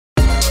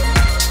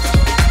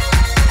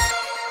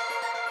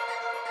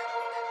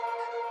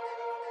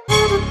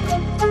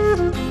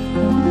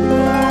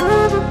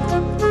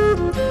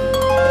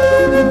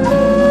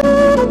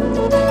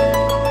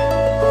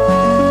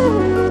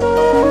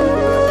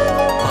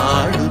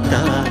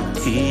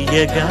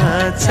తీయగా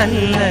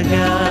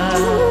చల్లగా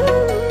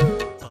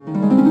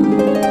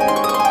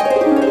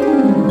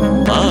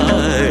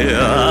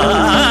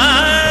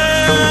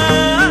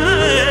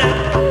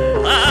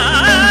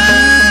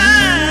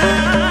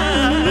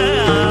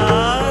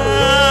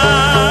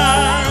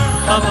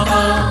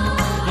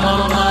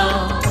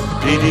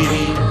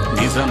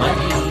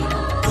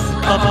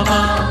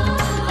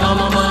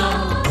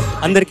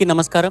అందరికీ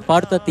నమస్కారం.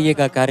 పాడుతా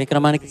తీయగా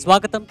కార్యక్రమానికి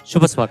స్వాగతం,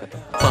 శుభ స్వాగతం.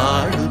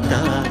 పాడుతా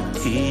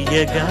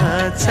తీయగా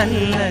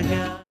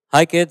చల్లగా.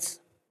 Hi kids,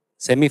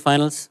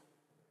 semifinals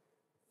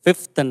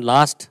 5th and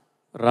last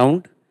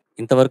round.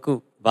 ఇంతవరకు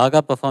బాగా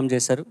పర్ఫామ్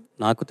చేశారు,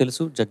 నాకు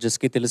తెలుసు,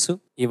 జడ్జెస్కి తెలుసు.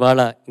 ఇవాళ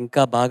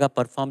ఇంకా బాగా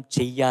పర్ఫామ్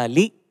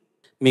చెయ్యాలి.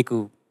 మీకు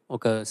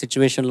ఒక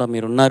సిచ్యువేషన్లో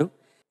మీరున్నారు.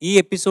 ఈ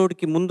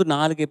ఎపిసోడ్కి ముందు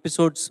 4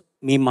 ఎపిసోడ్స్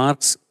మీ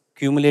మార్క్స్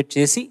క్యూములేట్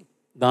చేసి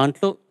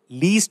దాంట్లో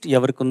లీస్ట్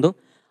ఎవరికి ఉందో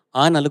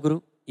ఆ 4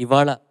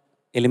 ఇవాళ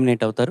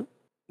ఎలిమినేట్ అవుతారు.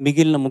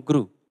 మిగిలిన 3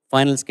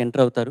 ఫైనల్స్కి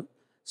ఎంటర్ అవుతారు.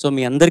 సో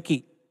మీ అందరికీ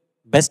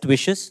best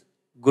wishes,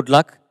 good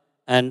luck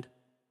and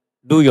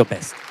do your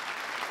best.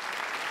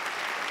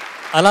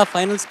 అలా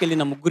ఫైనల్స్కి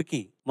వెళ్ళిన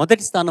 3కి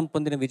మొదటి స్థానం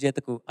పొందిన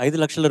విజేతకు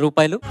 5 లక్షల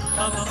రూపాయలు,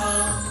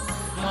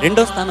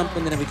 రెండో స్థానం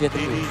పొందిన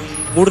విజేతకు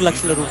 3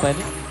 లక్షల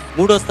రూపాయలు,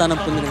 మూడో స్థానం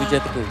పొందిన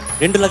విజేతకు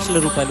 2 లక్షల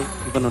రూపాయలు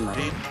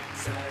ఇవ్వనున్నారు.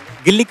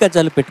 గిల్లి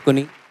కజ్జాలు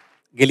పెట్టుకొని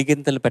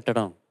గిలిగింతలు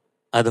పెట్టడం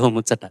అదో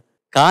ముచ్చట.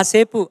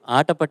 కాసేపు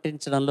ఆట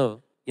పట్టించడంలో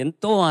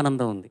ఎంతో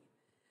ఆనందం ఉంది.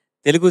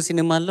 తెలుగు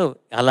సినిమాల్లో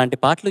అలాంటి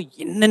పాటలు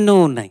ఎన్నెన్నో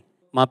ఉన్నాయి.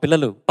 మా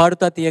పిల్లలు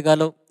పాడుతా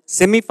తీయగాలో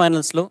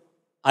సెమీఫైనల్స్లో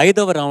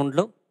 5వ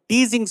రౌండ్లో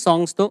టీజింగ్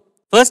సాంగ్స్తో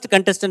ఫస్ట్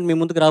కంటెస్టెంట్ మీ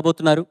ముందుకు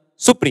రాబోతున్నారు,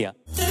 సుప్రియ.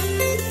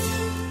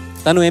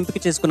 తను ఎంపిక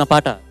చేసుకున్న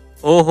పాట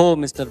ఓహో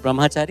మిస్టర్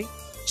బ్రహ్మచారి,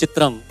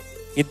 చిత్రం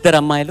ఇద్దరు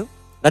అమ్మాయిలు,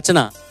 రచన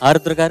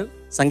ఆరుద్ర గారు,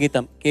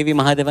 సంగీతం కేవి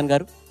మహాదేవన్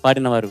గారు,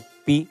 పాడినవారు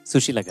పి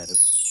సుశీల గారు.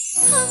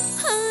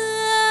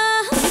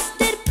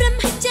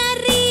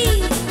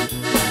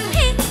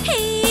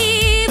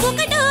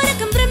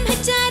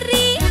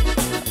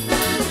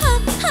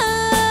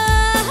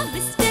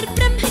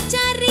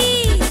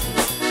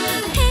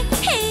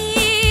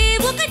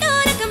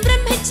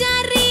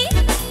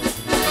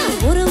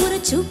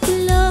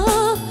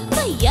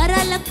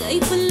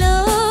 కైపుల్లో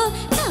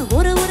నా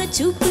ఊర ఊర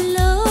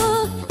చూపుల్లో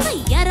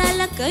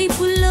అయ్యారాల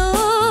కైపుల్లో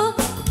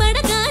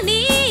పడగానే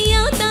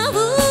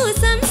అవుతావు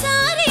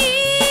సంసారి.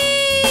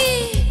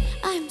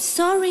 ఐఎమ్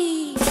సారీ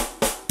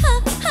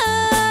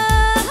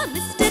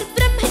మిస్టర్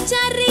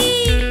బ్రహ్మచారి,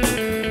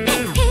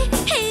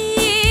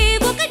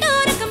 ఒకటో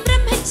రకం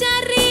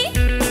బ్రహ్మచారి.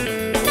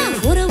 నా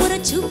ఊర ఊర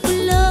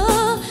చూపుల్లో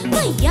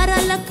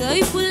అయ్యారాల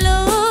కైపుల్లో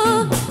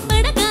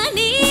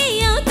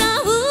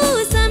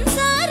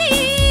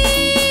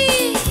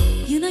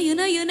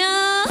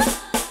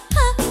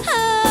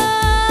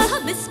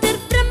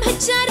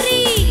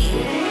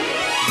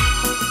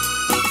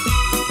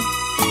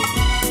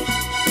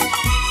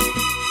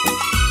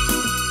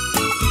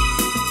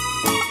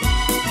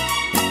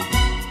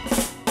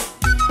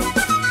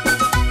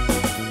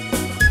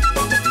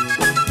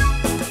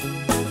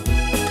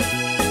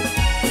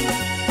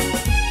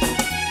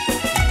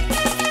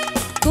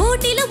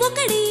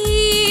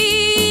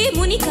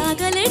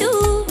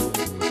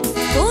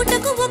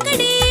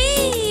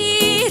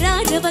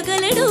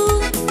రాజవగలడు,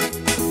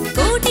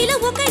 కోటిలో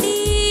ఒకడే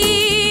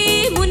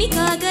ముని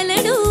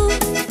కాగలడు,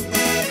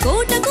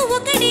 కోటకు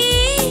ఒకడే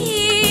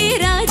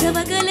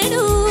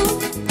రాజవగలడు.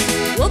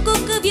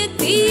 ఒక్కొక్క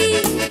వ్యక్తి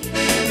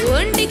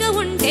ఒంటిగా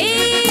ఉంటే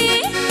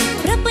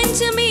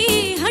ప్రపంచమే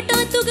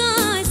హఠాత్తుగా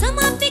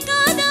సమాప్తి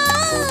కాదా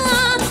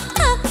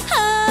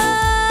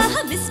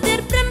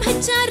mister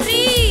Brahmachari.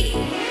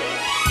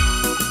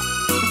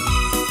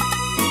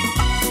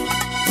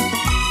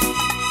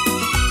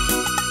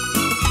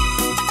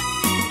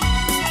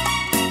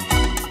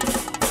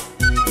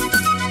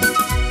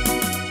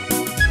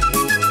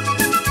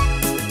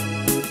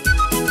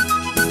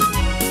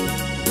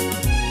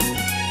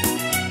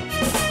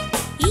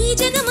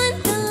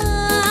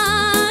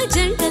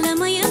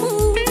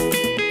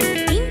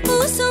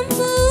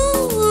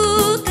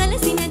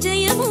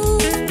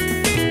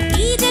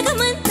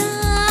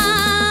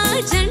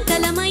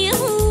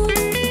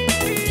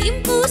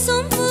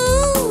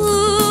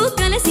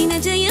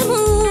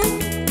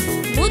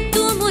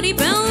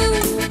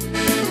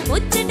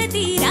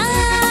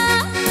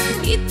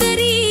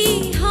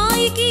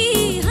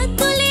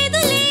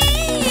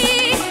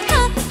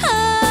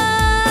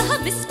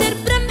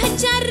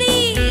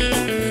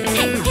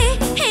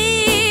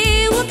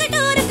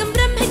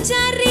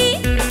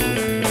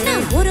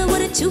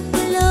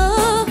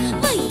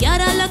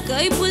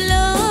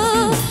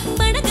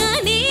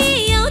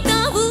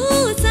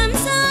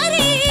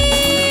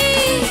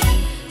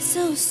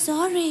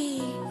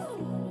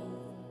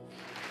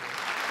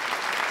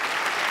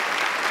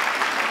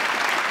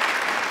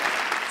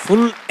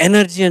 Full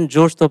energy and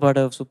జోష్తో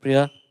పాడావు Supriya.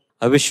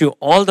 I wish you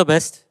all the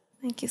best.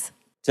 Thank you sir.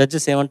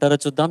 Judges ఏమంటారో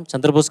చూద్దాం.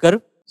 చంద్రబోస్ గారు.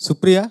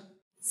 సుప్రియ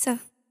సార్,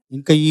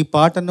 ఇంకా ఈ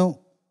పాటను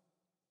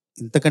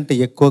ఇంతకంటే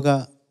ఎక్కువగా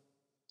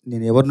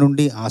నేను ఎవరి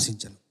నుండి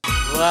ఆశించను.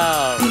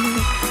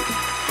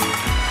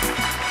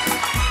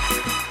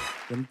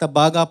 ఎంత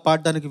బాగా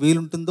పాడడానికి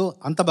వీలుంటుందో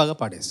అంత బాగా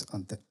పాడేస్తాం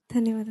అంతే.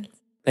 ధన్యవాదాలు.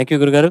 థ్యాంక్ యూ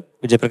గురుగారు.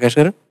 విజయ్ ప్రకాష్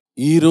గారు,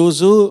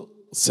 ఈరోజు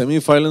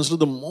సెమీఫైనల్స్లో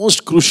the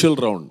most crucial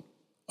round.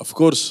 Of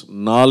course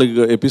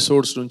 4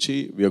 episodes నుంచి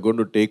వీఆర్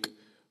గోయింగ్ టు టేక్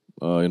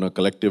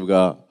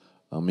కలెక్టివ్గా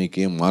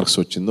మీకేం మార్క్స్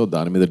వచ్చిందో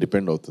దాని మీద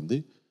డిపెండ్ అవుతుంది.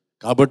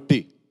 కాబట్టి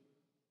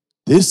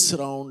this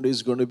round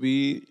is going to be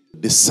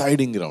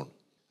deciding round.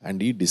 And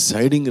ఈ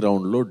డిసైడింగ్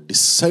రౌండ్లో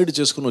డిసైడ్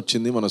చేసుకుని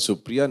వచ్చింది మన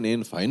సుప్రియ.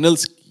 నేను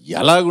ఫైనల్స్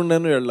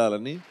ఎలాగుండానో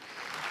వెళ్ళాలని.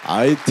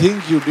 I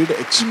think you did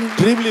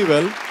extremely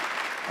well.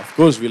 Of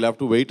course we'll have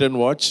to wait and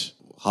watch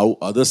how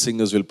other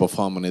singers will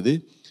perform అనేది.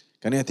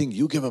 కానీ I think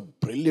you give a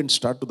brilliant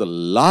start to the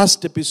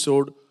last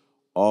episode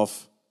of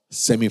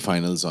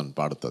semifinals on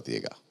పాడుతా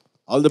తీయగా.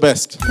 All the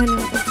best.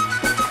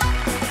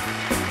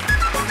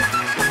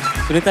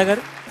 Sunitha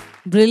గారు,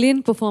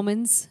 brilliant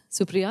performance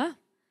Supriya.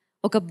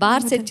 ఒక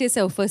bar set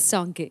చేసావు first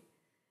సాంగ్కి.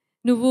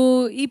 నువ్వు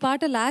ఈ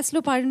పాట లాస్ట్లో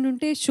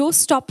పాడినుంటే షో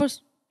స్టాపర్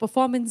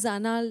పర్ఫార్మెన్స్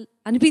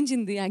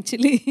అనిపించింది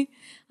యాక్చువల్లీ.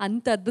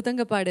 అంత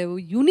అద్భుతంగా పాడావు.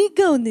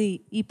 యూనిక్గా ఉంది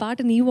ఈ పాట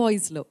నీ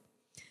వాయిస్లో.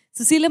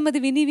 సుశీలమ్మది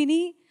విని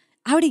విని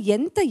ఆవిడ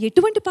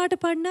ఎటువంటి పాట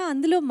పాడినా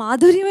అందులో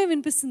మాధుర్యమే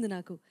వినిపిస్తుంది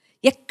నాకు.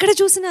 ఎక్కడ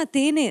చూసినా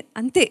తేనె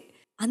అంతే.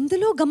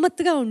 అందులో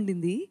గమ్మత్తుగా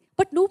ఉండింది.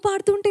 బట్ నువ్వు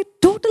పాడుతుంటే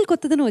టోటల్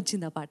కొత్తదనం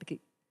వచ్చింది ఆ పాటకి.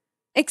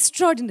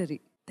 ఎక్స్ట్రాడినరీ.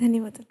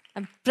 ధన్యవాదాలు.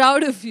 I'm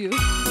proud of you.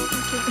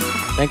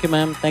 Thank you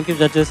ma'am. Thank you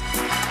judges.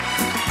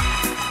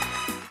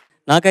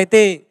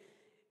 నాకైతే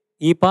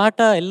ఈ పాట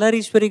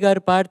ఎల్లారీశ్వరి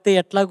గారు పాడితే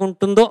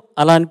ఎట్లాగుంటుందో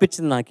అలా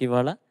అనిపించింది నాకు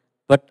ఇవాళ.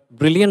 But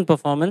brilliant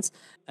performance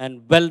and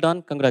well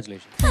done.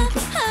 Congratulation.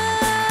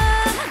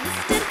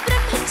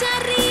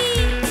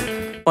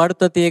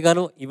 పాడుతా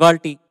తీయగాలో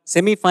ఇవాల్టి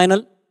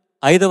సెమీఫైనల్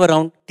 5వ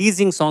round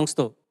teasing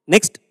సాంగ్స్తో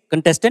next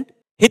contestant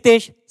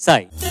Hitesh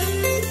Sai.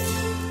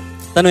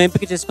 తను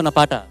ఎంపిక చేసుకున్న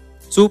పాట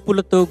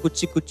చూపులతో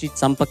గుచ్చి గుచ్చి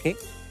చంపకే,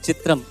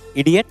 చిత్రం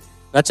ఇడియట్,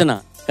 రచన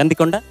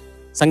కందికొండ,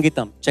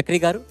 సంగీతం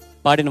చక్రి గారు,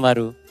 పాడిన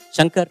వారు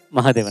శంకర్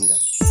మహాదేవన్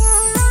గారు.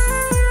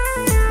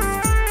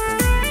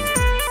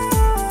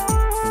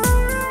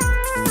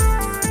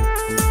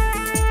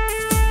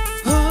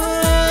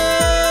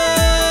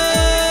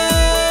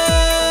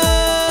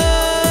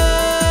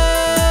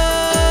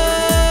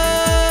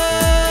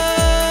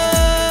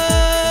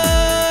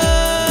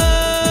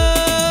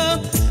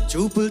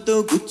 చూపులతో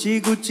గుచ్చి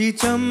గుచ్చి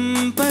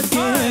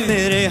చంపకే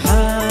మేరే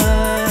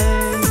హాయ్,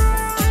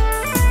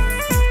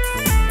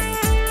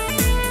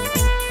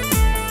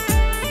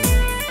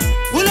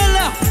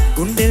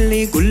 గుండెల్ని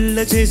గుల్ల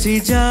చేసి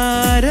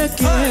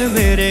జారకే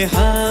మేరే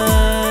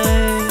హాయ్.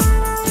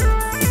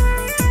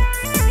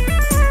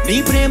 నీ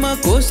ప్రేమ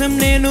కోసం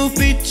నేను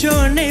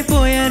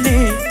పిచ్చోడ్నైపోయానే,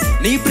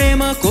 నీ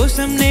ప్రేమ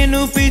కోసం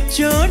నేను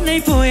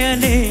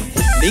పిచ్చోడ్నైపోయానే,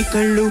 నీ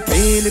కళ్ళు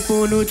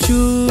పేలిపోను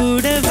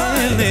చూడవే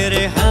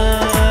మేరే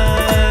హాయ్.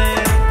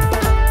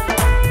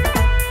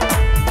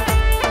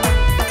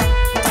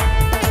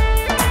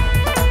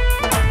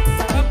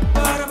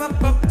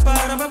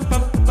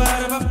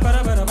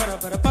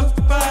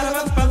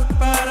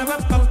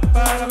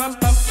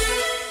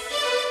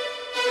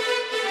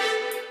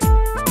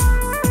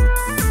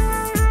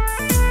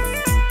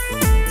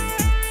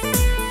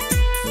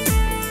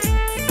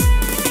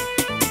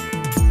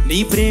 నీ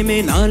ప్రేమే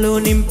నాలో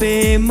నింపే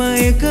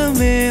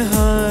మయకమే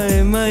హాయ్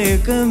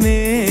మయకమే,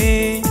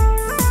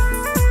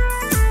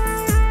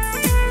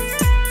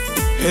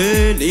 హే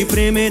నీ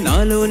ప్రేమే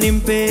నాలో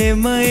నింపే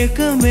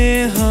మయకమే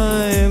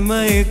హాయ్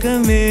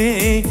మయకమే,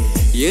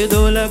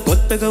 ఏదోలా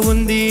కొత్తగా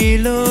ఉంది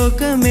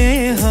లోకమే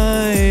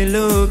హాయ్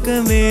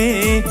లోకమే,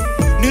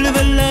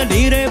 నిలువెల్లా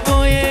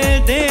నీరైపోయే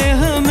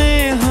దేహమే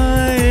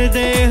హాయ్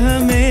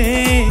దేహమే,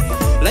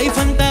 లైఫ్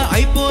అంతా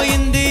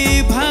అయిపోయింది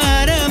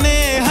భారమే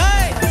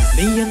హాయ్,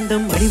 నీ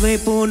అందం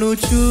అడివైపోను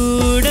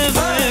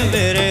చూడవే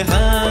మేరే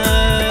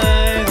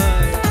హాయ్.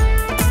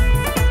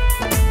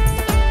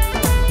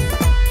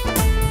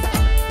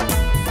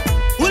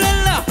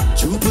 ఉలల్లా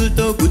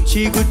చూపులతో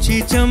గుచ్చి గుచ్చి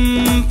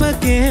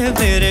చంపకే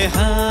మేరే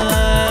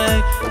హాయ్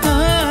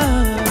హాయ్.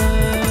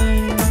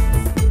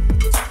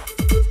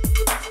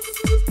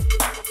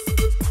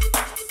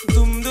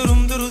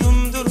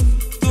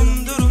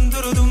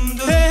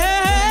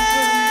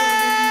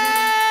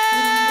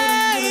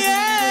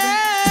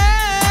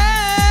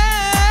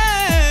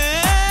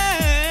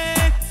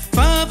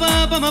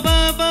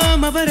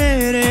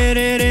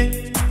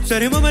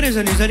 సరి మమని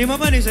సని సరి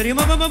మమని సరి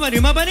మమ మరి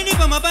మని ని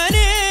పమ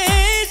పని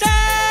సా.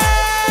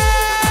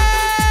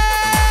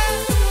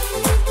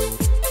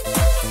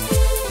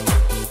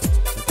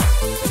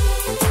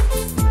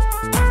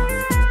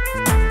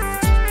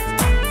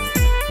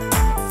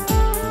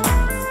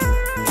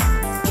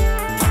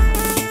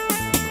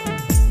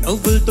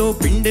 నవ్వులతో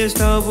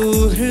పిండేస్తావు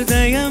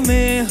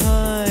హృదయమే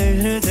హాయ్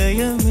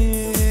హృదయమే,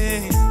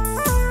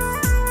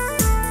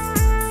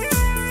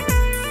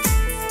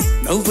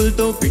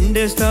 నవ్వులతో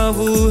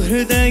పిండేస్తావు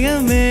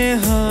హృదయమే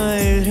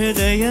హాయ్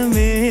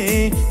హృదయమే,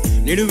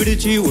 నిన్ను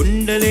విడిచి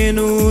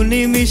ఉండలేను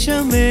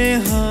నిమిషమే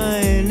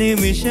హాయ్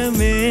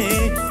నిమిషమే,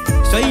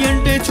 సై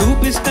అంటే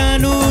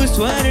చూపిస్తాను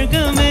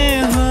స్వర్గమే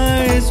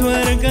హాయ్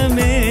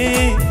స్వర్గమే,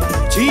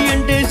 చీ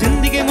అంటే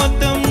జిందగీ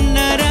మొత్తం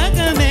నర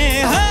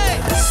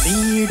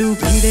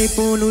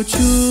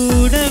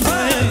చూడవే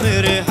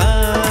మేరే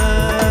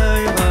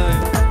హాయ్ హాయ్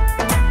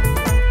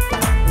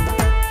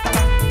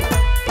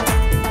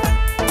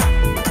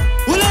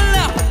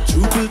ఉలల్లా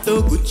చూపులతో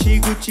గుచ్చి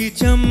గుచ్చి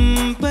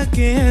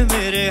చంపకే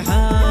మేరే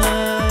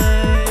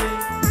హాయ్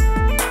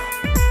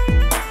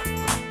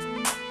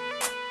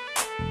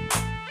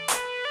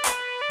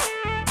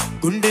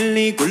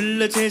గుండెల్ని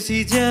గుల్ల చేసి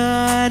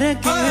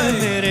జారకే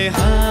మేరే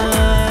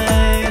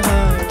హాయ్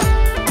హాయ్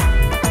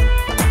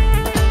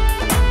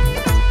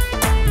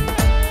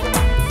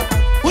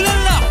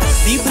ఉలల్లా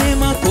నీ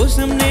ప్రేమ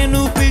కోసం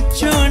నేను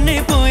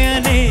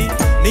పిచ్చోనైపోయానే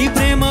నీ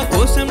ప్రేమ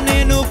కోసం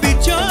నేను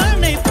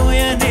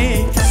పిచ్చోనైపోయానే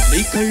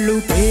నీ కళ్ళు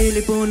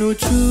పేలిపోను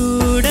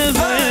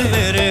చూడవే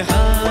మేరే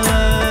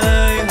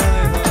హాయ్ హాయ్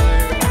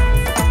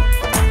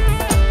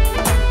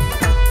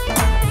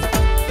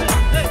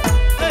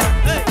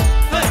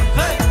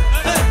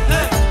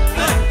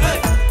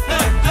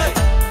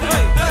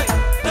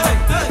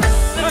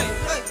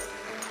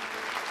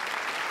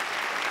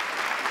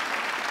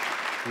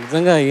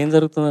నిజంగా ఏం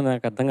జరుగుతుందో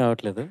నాకు అర్థం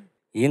కావట్లేదు,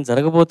 ఏం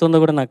జరగబోతుందో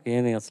కూడా నాకు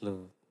ఏమి అసలు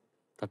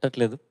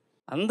తట్టట్లేదు.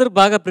 అందరూ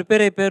బాగా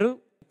ప్రిపేర్ అయిపోయారు.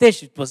 Hitesh,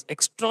 it was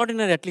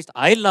extraordinary, at least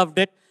I loved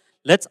it.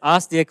 Let's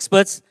ask the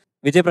experts.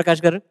 Vijay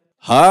Prakash గారు.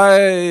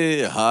 హాయ్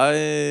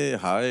హాయ్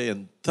హాయ్,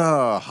 ఎంత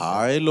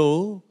హాయ్లో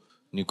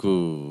నీకు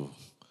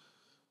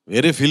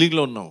వేరే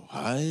ఫీలింగ్లో ఉన్నావు.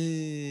 హాయ్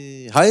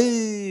హాయ్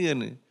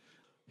అని.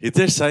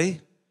 Hitesh Sai,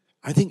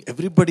 I think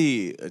everybody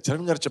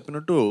Charan గారు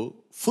చెప్పినట్టు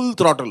full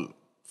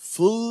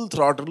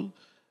throttle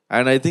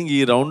and I think ఈ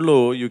రౌండ్లో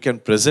you can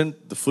present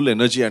the full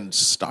energy and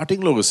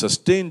స్టార్టింగ్లో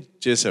సస్టైన్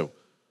చేసావు.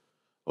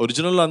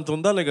 ఒరిజినల్లో అంత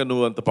ఉందా లేక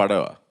నువ్వు అంత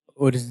పాడావా?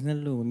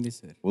 ఒరిజినల్ ఉంది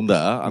సార్. ఉందా?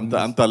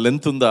 అంత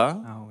లెంత్ ఉందా?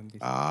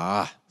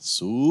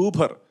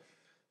 సూపర్,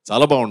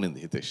 చాలా బాగుండింది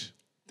Hitesh.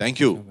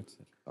 Thank you,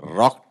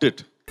 rocked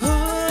it.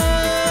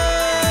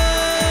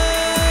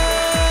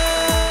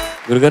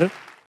 గురుగారు.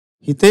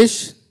 హితేష్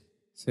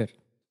సార్,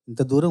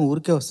 ఇంత దూరం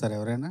ఊరికే వస్తారు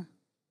ఎవరైనా?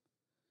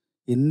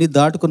 ఎన్ని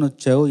దాటుకొని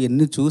వచ్చావు,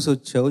 ఎన్ని చూసి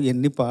వచ్చావు,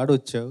 ఎన్ని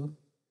పాడొచ్చావు,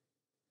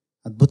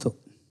 అద్భుతం.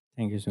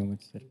 Thank you so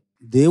much sir.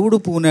 దేవుడు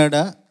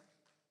పూనాడా,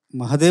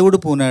 మహాదేవుడు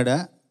పూనాడా,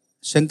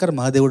 శంకర్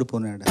మహాదేవుడు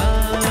పూనాడా?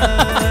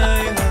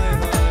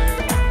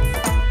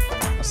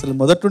 అసలు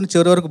మొదటి నుండి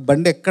చివరి వరకు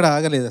బండి ఎక్కడ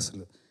ఆగలేదు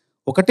అసలు.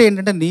 ఒకటే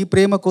ఏంటంటే, నీ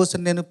ప్రేమ కోసం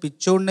నేను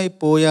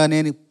పిచ్చోడినైపోయానే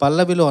అని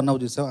పల్లవిలో అన్నవు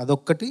చూసావు,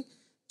 అదొక్కటి.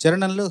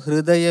 చరణంలో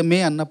హృదయమే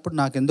అన్నప్పుడు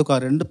నాకెందుకు ఆ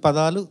రెండు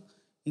పదాలు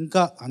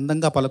ఇంకా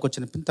అందంగా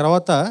పలకొచ్చిన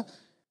తర్వాత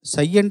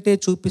సై అంటే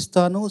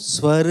చూపిస్తాను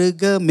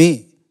స్వర్గమే,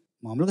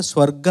 మామూలుగా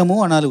స్వర్గము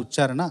అనాలి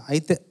ఉచ్చారణ,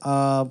 అయితే ఆ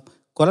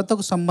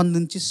కొలతకు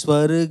సంబంధించి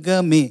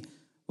స్వర్గమే.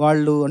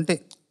 వాళ్ళు అంటే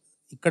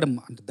ఇక్కడ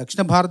అంటే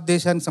దక్షిణ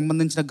భారతదేశానికి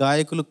సంబంధించిన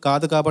గాయకులు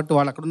కాదు కాబట్టి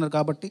వాళ్ళు అక్కడ ఉన్నారు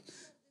కాబట్టి,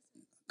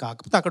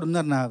 కాకపోతే అక్కడ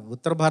ఉన్నారు, నా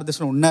ఉత్తర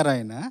భారతదేశంలో ఉన్నారు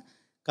ఆయన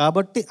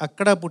కాబట్టి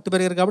అక్కడ పుట్టి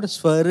పెరిగారు కాబట్టి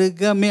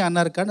స్వర్గమే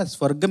అన్నారు. కానీ అది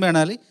స్వర్గమే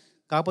అనాలి,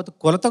 కాకపోతే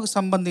కొలతకు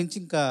సంబంధించి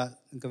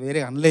ఇంకా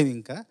వేరే అనలేవు.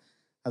 ఇంకా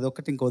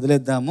అదొక్కటి ఇంకా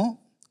వదిలేద్దాము.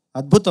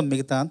 అద్భుతం,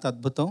 మిగతా అంత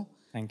అద్భుతం.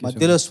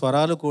 మధ్యలో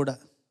స్వరాలు కూడా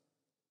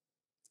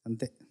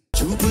అంతే.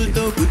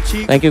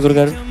 థ్యాంక్ యూ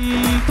గురుగారు.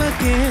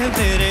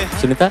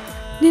 సునీత.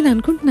 నేను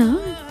అనుకుంటున్నా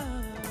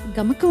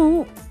గమకం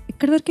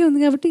ఇక్కడి వరకే ఉంది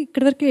కాబట్టి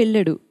ఇక్కడి వరకే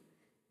వెళ్ళాడు,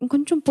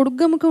 ఇంకొంచెం పొడుగు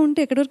గమకం ఉంటే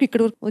ఎక్కడి వరకు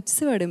ఇక్కడ వరకు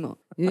వచ్చేసేవాడేమో.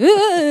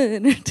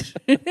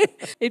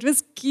 It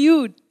was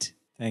cute.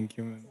 Thank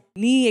you ma'am.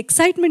 నీ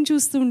ఎక్సైట్మెంట్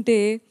చూస్తుంటే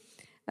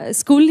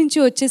స్కూల్ నుంచి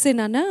వచ్చేసే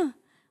నాన్న,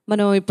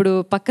 మనం ఇప్పుడు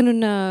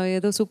పక్కనున్న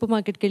ఏదో సూపర్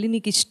మార్కెట్కి వెళ్ళి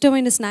నీకు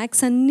ఇష్టమైన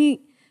స్నాక్స్ అన్నీ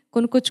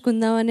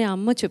కొనుక్కొచ్చుకుందామని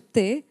అమ్మ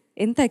చెప్తే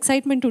ఎంత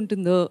ఎక్సైట్మెంట్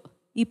ఉంటుందో,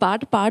 ఈ పాట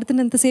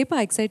పాడుతున్నంతసేపు ఆ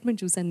ఎక్సైట్మెంట్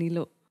చూసాను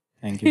నీలో.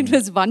 It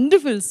was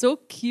wonderful, so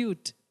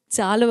cute.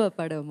 చాలా బాగా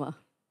పాడావమ్మా,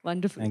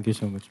 wonderful. Thank you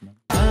so much ma'am.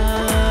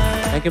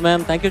 Thank you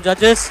ma'am. Thank you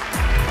judges.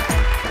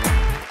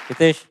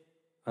 Hitesh,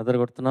 other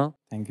కొడుతున్నావు.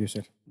 Thank you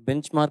sir.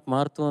 Bench mark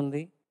మారుతూ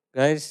ఉంది.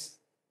 Guys,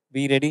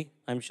 be ready.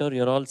 I'm sure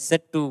your all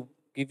set to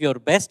give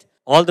your best.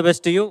 All the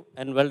best to you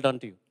and well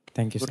done to you.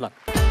 Thank you. Good luck.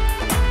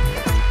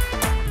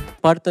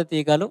 పాడుతా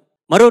తీయగాలో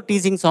మరో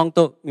teasing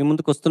సాంగ్తో మీ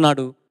ముందుకు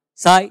వస్తున్నాడు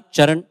సాయి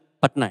చరణ్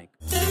పట్నాయక్.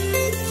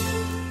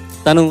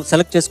 తను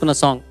select చేసుకున్న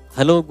song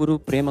hello గురు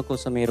ప్రేమ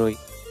కోసమే రోయ్.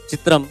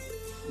 చిత్రం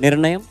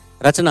నిర్ణయం,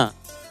 రచన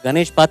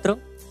గణేష్ పాత్ర,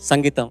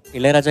 సంగీతం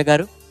ఇళయరాజా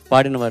గారు,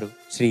 పాడినవారు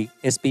శ్రీ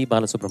SP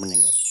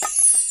బాలసుబ్రహ్మణ్యం గారు.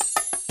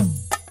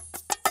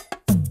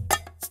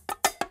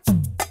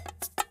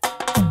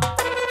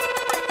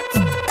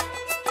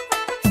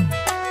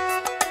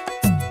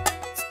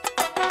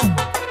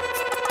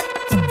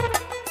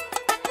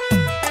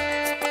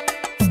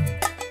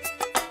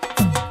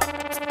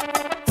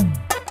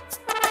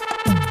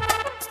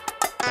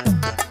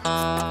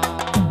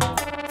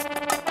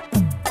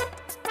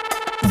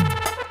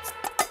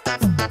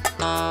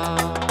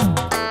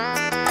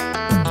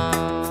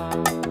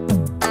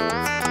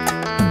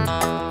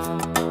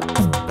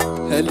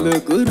 హలో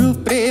గురు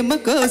ప్రేమ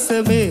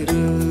కోసమే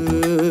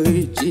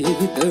రోయ్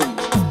జీవితం,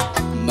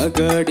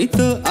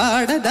 మగాడితో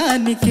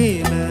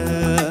ఆడదానికేనా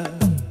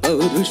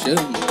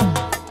పౌరుషం,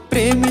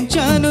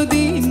 ప్రేమించాను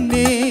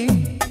దీన్నే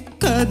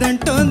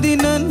కాదంటోంది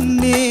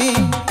నన్నే,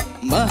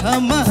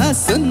 మహా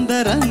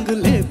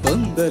సుందరంగులే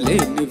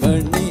పొందలేని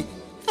వాణ్ణి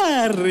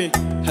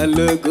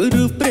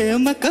నలుగురు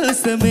ప్రేమ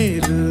కోసమే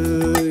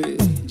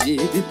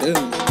జీవితం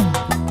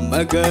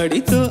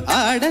మగాడితో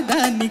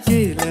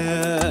ఆడదానికేలా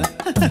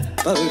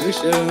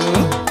పౌరుషం.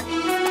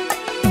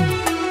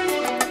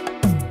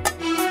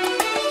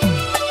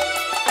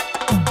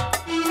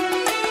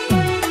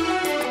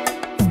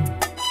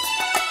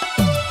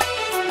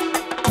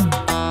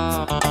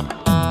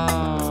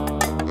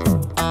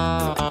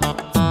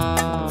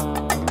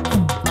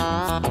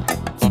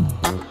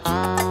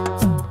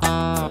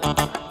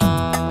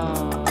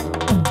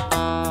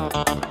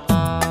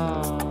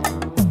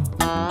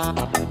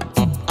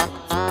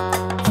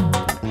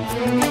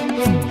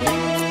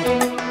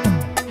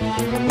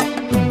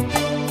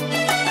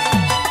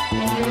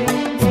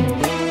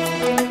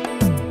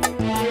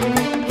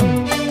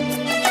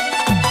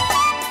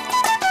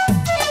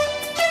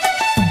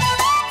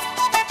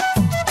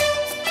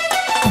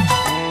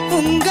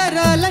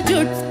 ఉంగరాల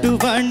జొట్టు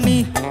వాణ్ణి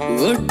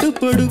ఒడ్డు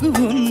పొడుగు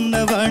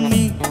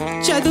ఉన్నవాణ్ణి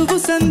చదువు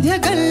సంధ్య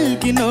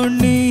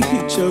గల్గినోణ్ణి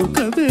చౌక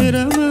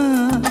బేరమా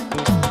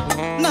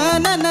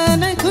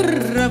నాన్న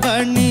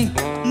కుర్రవాణ్ణి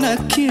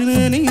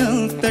నక్కిలేని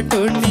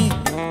అంతటోణ్ణి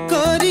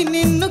కోరి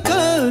నిన్ను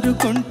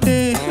కోరుకుంటే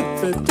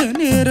పెద్ద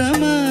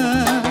నేరమా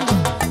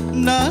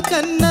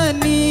నాకన్నా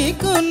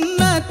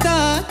నీకున్న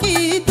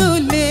తాకీదులేటమ్మా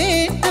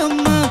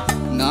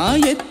నా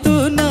ఎత్తు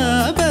నా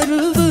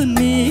బరువు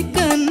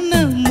నీకన్న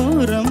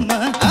మూరమ్మా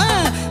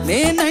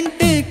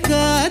నేనంటే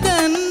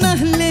కాదన్న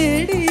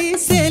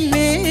లేడీసే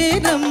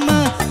లేరమ్మా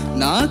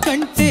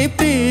నాకంటే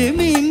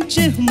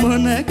ప్రేమించే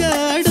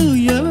Monagadu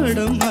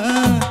ఎవడమ్మా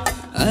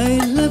I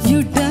love you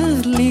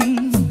darling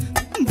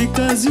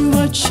because you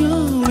are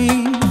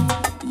showing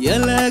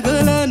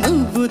ఎలాగోలా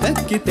నువ్వు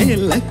దక్కితే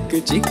లక్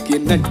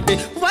చిక్కినట్టే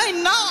వై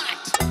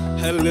నాట్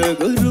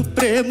నలుగురు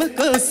ప్రేమ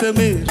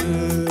కోసమే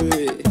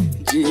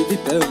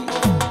జీవితం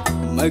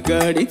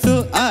మగాడితో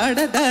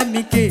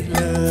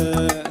ఆడదానికేలా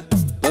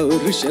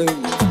పౌరుషం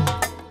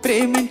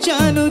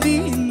ప్రేమించాను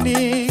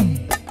దీన్నే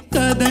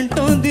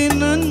కాదంటోంది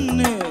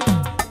నన్నే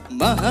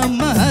మహా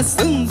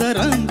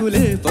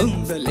సుందరంగులే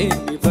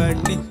పొందలేని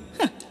వాణ్ణి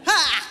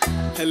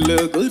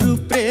నలుగురు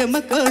ప్రేమ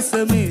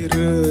కోసమే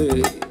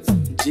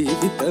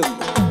జీవితం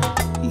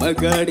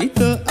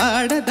మగాడితో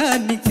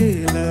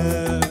ఆడదానికేలా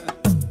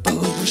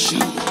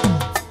పౌరుషం.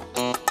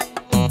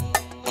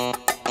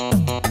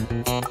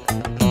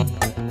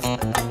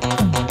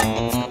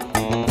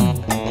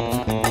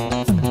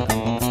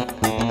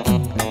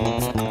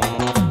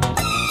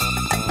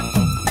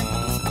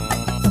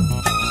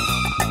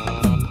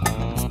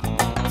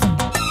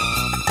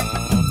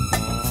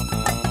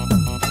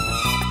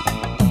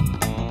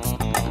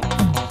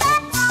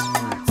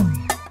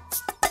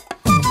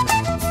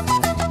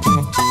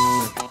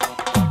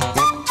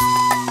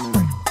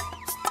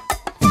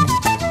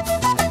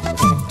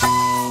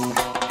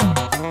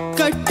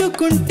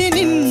 కట్టుకుంటే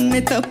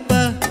నిన్నే తప్ప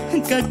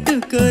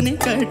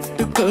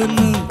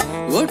కట్టుకోను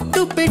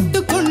ఒట్టు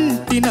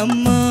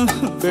పెట్టుకుంటినమ్మా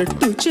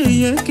పెట్టు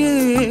చెయ్యకే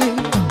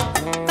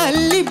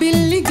అల్లి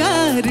బిల్లి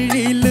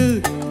గారిడీలు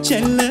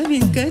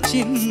చెల్లవింక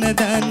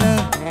చిన్నదాన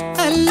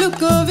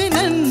అల్లుకోవి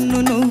నన్ను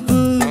నువ్వు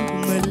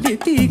మళ్ళీ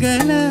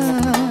తీగల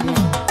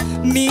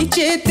నీ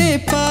చేతే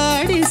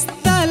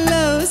పాడిస్తా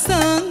లవ్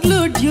సాంగ్లు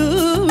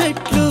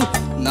డ్యూవెట్లు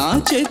నా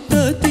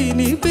చేత్తో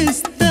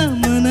తినిపిస్తా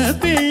మన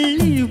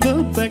పెళ్ళి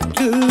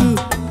బొబ్బట్లు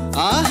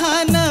ఆహా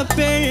నా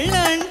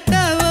పెళ్ళంట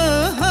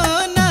ఓహో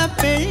నా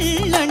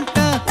పెళ్ళంట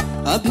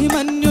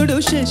అభిమన్యుడు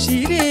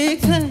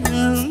శశిరేఖ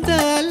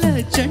అందాల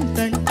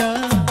జంటంట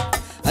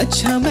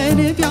अच्छा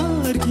मैंने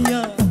प्यार किया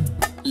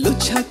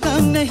लुच्छा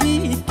काम नहीं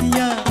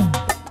किया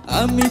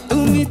अम्मी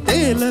तुम्ही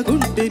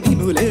तेलगुंटे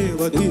निनुले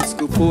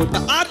वदीस्कुपोता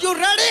आर यू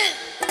रेडी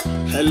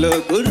हेलो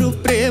गुरु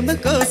प्रेम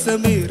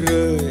कोसमे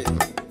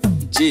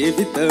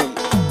జీవితం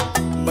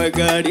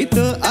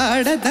మగాడితో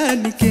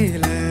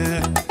ఆడదానికేలా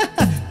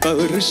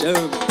పౌరుషం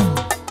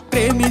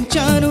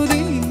ప్రేమించాను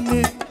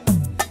నిన్నే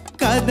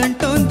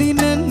కాదంటోంది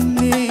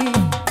నన్నే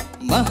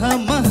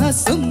మహా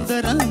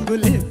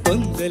సుందరంగులే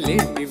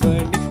పొందలేని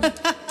వాణ్ణి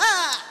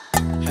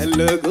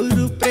హలో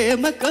గురు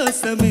ప్రేమ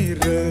కోసమే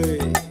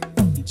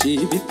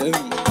జీవితం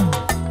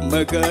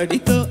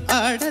మగాడితో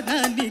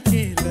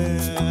ఆడదానికేలా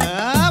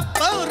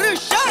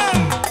పౌరుషం.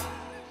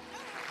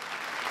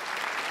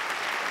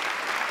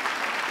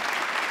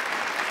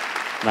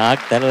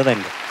 నాకు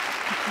తెలియదండి.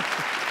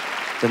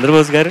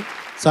 చంద్రబోస్ గారు.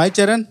 సాయి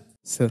చరణ్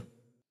సార్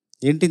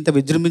ఏంటి ఇంత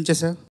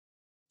విజృంభించేసావు?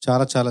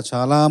 చాలా చాలా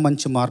చాలా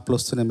మంచి మార్పులు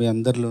వస్తున్నాయి మీ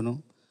అందరిలోనూ.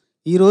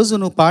 ఈరోజు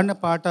నువ్వు పాడిన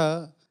పాట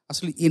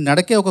అసలు ఈ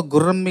నడకే ఒక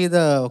గుర్రం మీద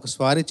ఒక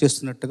స్వారీ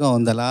చేస్తున్నట్టుగా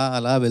ఉంది. అలా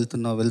అలా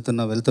వెళ్తున్నావు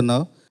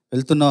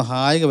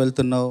హాయిగా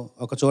వెళ్తున్నావు.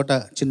 ఒక చోట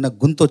చిన్న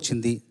గొంతు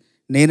వచ్చింది,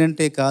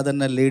 నేనంటే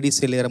కాదన్న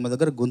లేడీసే లేరమ్మ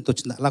దగ్గర గొంతు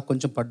వచ్చింది, అలా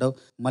కొంచెం పడ్డావు,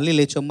 మళ్ళీ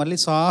లేచావు, మళ్ళీ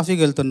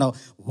సాఫీగా వెళ్తున్నావు.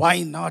 వై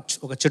నాట్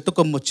ఒక చెట్టు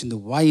కొమ్మ వచ్చింది,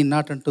 వై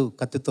నాట్ అంటూ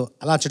కత్తితో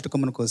అలా చెట్టు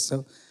కొమ్మను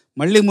కోస్తావు,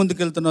 మళ్ళీ ముందుకు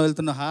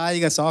వెళ్తున్నావు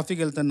హాయిగా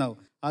సాఫీగా వెళ్తున్నావు.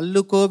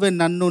 అల్లుకోవే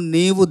నన్ను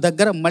నీవు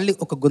దగ్గర మళ్ళీ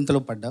ఒక గొంతులో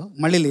పడ్డావు,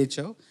 మళ్ళీ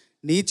లేచావు,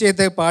 నీ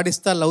చేతే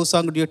పాడిస్తా లవ్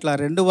సాంగ్ డ్యూట్లా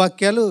 2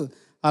 వాక్యాలు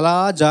అలా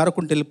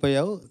జారుకుంటూ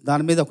వెళ్ళిపోయావు.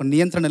 దాని మీద ఒక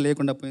నియంత్రణ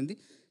లేకుండా పోయింది.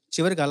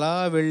 చివరికి అలా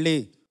వెళ్ళి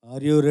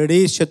ఆర్ యూ రెడీ,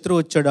 శత్రువు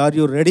వచ్చాడు, ఆర్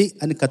యూ రెడీ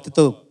అని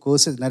కత్తితో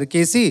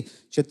నరికేసి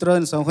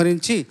శత్రువుని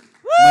సంహరించి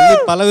మళ్ళీ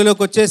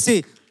పల్లవిలోకి వచ్చేసి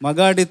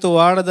మగాడితో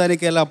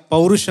ఆడదానికి ఎలా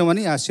పౌరుషం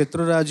అని ఆ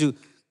శత్రురాజు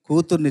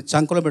కూతుర్ని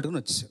చంకలో పెట్టుకుని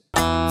వచ్చేసాడు.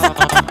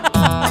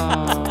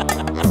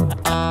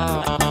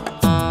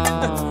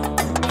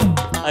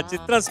 ఆ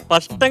చిత్రం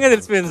స్పష్టంగా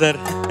తెలిసిపోయింది సార్.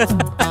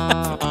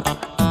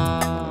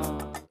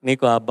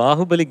 నీకు ఆ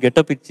బాహుబలి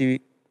గెటప్ ఇచ్చి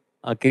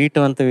ఆ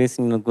కిరీటం అంతా వేసి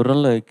నిన్ను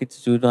గుర్రంలో ఎక్కించి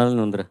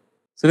చూడాలని ఉందిరా.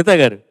 సునీత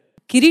గారు,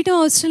 కిరీటం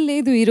అవసరం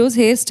లేదు, ఈరోజు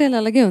హెయిర్ స్టైల్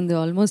అలాగే ఉంది,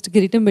 ఆల్మోస్ట్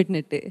కిరీటం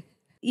పెట్టినట్టే.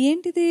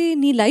 ఏంటిది,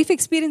 నీ లైఫ్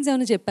ఎక్స్పీరియన్స్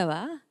ఏమైనా చెప్పావా?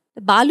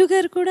 బాలు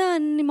గారు కూడా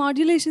అన్ని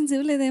మాడ్యులేషన్స్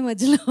ఇవ్వలేదే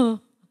మధ్యలో?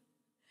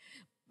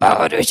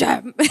 Are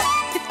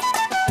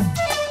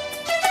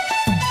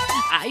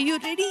you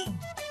ready?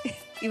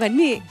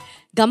 ఇవన్నీ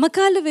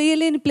గమకాలు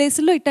వేయలేని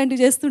ప్లేసుల్లో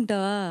ఇట్లాంటివి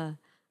చేస్తుంటావా?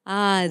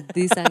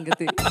 అది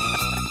సంగతి.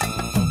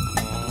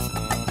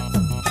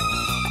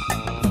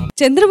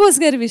 చంద్రబోస్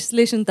గారి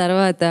విశ్లేషణ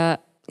తర్వాత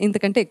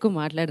ఇంతకంటే ఎక్కువ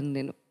మాట్లాడింది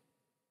నేను.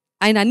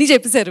 ఆయన అన్నీ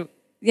చెప్పేశారు,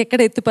 ఎక్కడ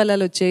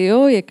ఎత్తుపల్లాలు వచ్చాయో,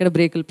 ఎక్కడ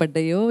బ్రేకులు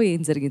పడ్డాయో, ఏం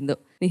జరిగిందో,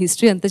 నీ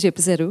హిస్టరీ అంతా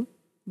చెప్పేశారు.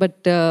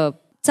 బట్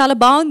చాలా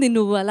బాగుంది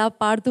నువ్వు అలా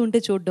పాడుతూ ఉంటే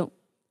చూడడం.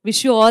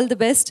 Wish you all the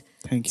best.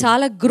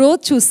 చాలా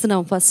గ్రోత్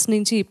చూస్తున్నాం ఫస్ట్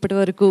నుంచి ఇప్పటి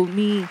వరకు.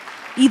 మీ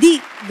ఇది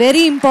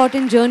very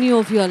important journey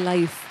of your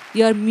life,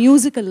 your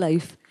musical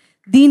life.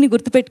 దీన్ని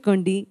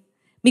గుర్తుపెట్టుకోండి.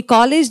 మీ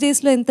కాలేజ్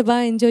డేస్లో ఎంత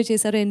బాగా ఎంజాయ్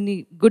చేశారో, ఎన్ని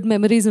గుడ్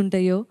మెమరీస్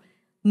ఉంటాయో,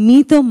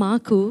 మీతో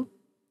మాకు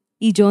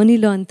ఈ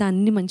జర్నీలో అంతా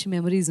అన్ని మంచి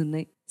మెమరీస్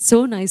ఉన్నాయి. So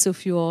nice of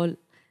you all.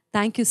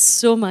 Thank you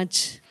so much.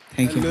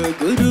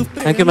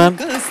 Thank you ma'am.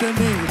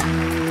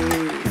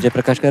 Vijay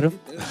Prakash గారు.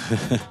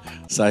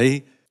 Sai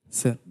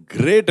sir,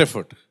 great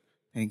effort.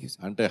 Thank you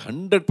sir. అంటే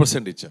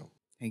 100% ఇచ్చావు.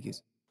 Thank you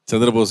sir.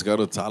 చంద్రబోస్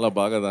గారు చాలా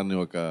బాగా దాన్ని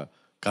ఒక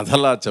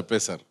కథలా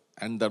చెప్పేశారు.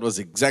 And that was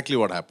exactly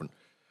what happened.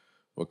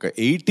 ఒక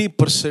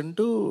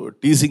 80%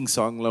 టీజింగ్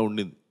సాంగ్లా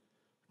ఉండింది,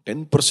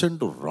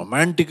 10%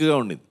 రొమాంటిక్గా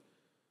ఉండింది,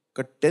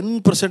 ఒక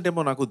 10%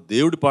 ఏమో నాకు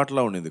దేవుడి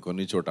పాటలా ఉండింది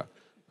కొన్ని చోట,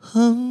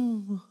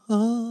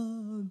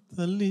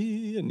 తల్లి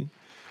అని.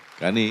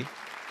 కానీ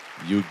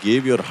you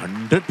gave your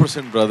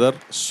 100% brother.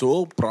 So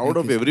proud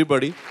of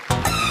everybody.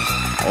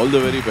 All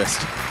the very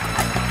best.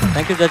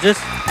 Thank you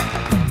judges.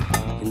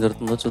 ఏం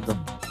జరుగుతుందో చూద్దాం.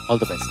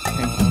 All the best.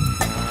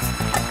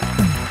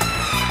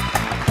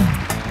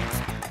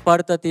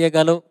 Paduta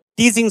తీయగాలో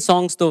teasing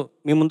సాంగ్స్తో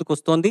మీ ముందుకు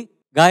వస్తోంది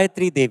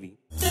గాయత్రి దేవి.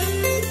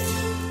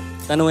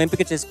 తను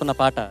ఎంపిక చేసుకున్న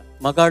పాట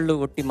మగాళ్ళు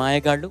ఒట్టి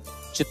మాయగాళ్ళు,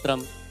 చిత్రం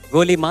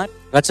గోలీమార్,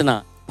 రచన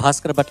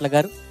భాస్కర్ భట్ల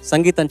గారు,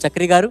 సంగీతం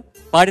చక్రి గారు,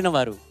 పాడిన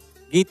వారు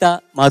గీతా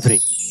మాధురి.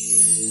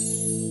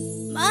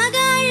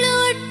 మగాళ్ళు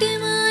ఒట్టి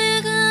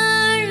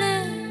మాయగాళ్ళ,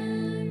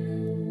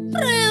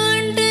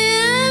 ప్రేమంటే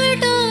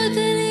ఏమిటో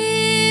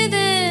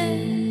తెలీదే,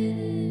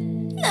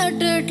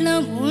 నటుట్లో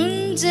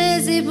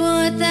ముంచేసి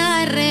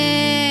పోతారే,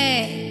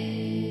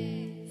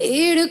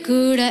 ఈడు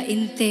కూడా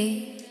ఇంతే.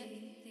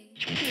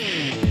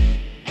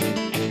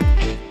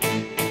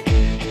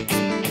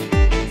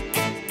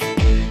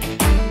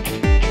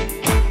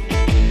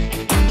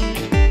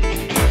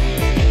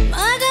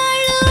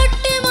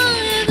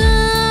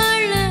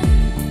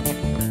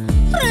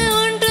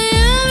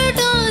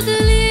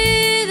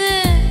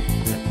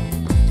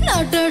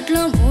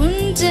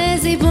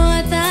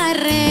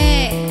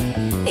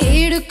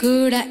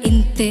 కూడా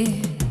ఇంతే,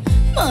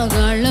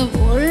 మగాళ్ళ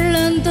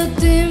ఒళ్ళంతా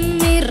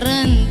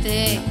తిమ్మిరంతే,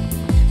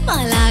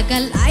 మలాగా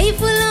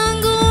లైఫ్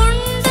లాంగ్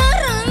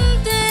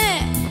ఉండరంతే,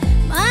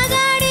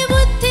 మగాడి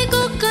బుద్ధి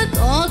కుక్క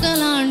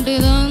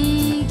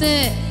తోకలాంటిదంతే,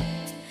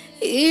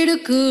 ఈడు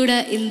కూడా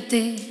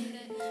ఇంతే.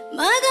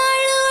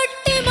 మగాళ్ళు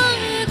ఒట్టి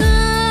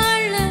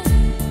మగాళ్ళ,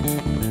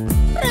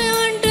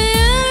 ప్రేమంటే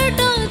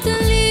ఏటో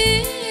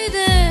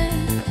తెలీదే,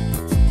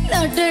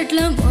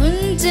 నటట్లో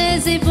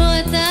ముంచేసి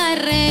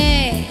పోతారే,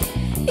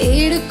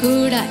 ఈడు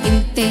కూడా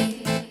ఇంతే.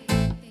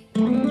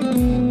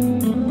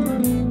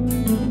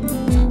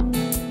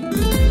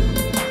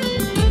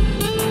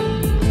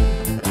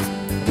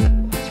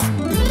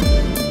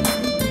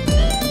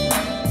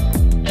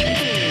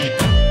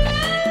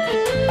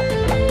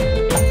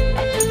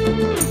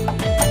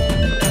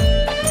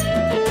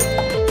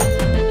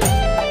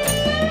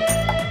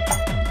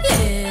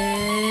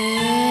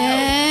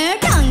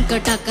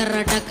 టకర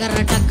టకర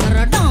టకర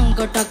డాంగ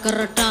టకర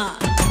టా,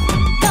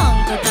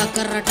 డాంగ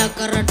టకర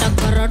టకర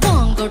టకర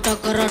డాంగ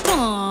టకర టా,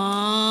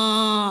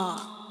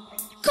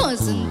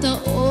 కాసింత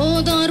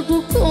ఓదార్పు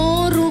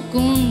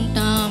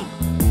కోరుకుంటాం,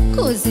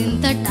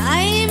 కాసింత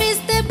టైం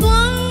ఇస్తే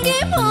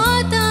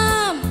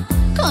పొంగిపోతాం,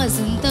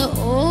 కాసింత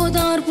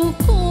ఓదార్పు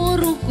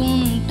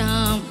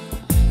కోరుకుంటాం,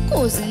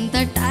 కాసింత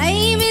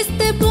టైం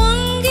ఇస్తే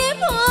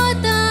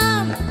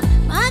పొంగిపోతాం,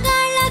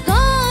 మగాళ్ళ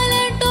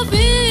గోలంటూ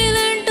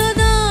ఫీలంటూ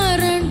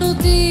దారంటూ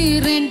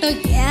తీరంటూ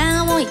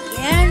ఏమో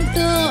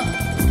ఏంటో,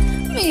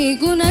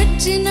 మీకు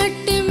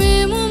నచ్చినట్టు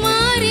మేము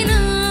మారినా,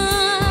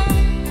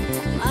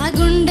 మా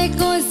గుండె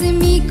కోసి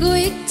మీకు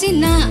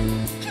ఇచ్చిన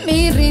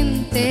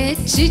మీరింతే,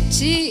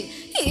 చిచ్చి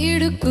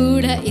ఈడు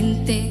కూడా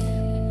ఇంతే.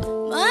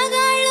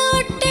 మగాళ్ళు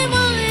ఒట్టి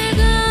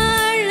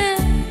మాయగాళ్ళ,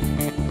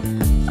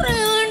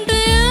 ప్రేమంటే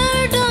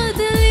ఏటో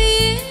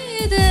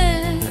తెలీదే,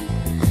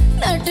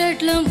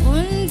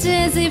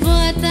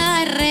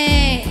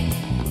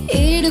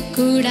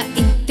 కూడా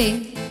ఇంతే.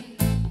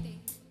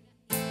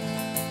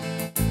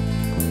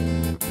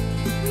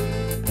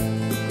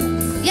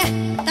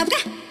 తప్పగా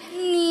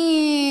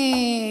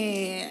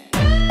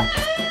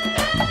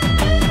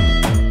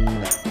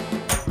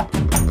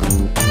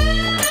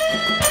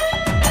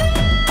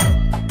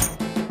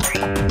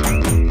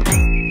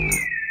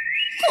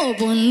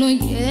కోపంలో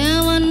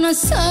ఏమన్నా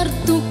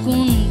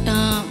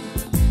సర్దుకుంటాం,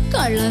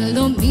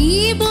 కళ్ళల్లో మీ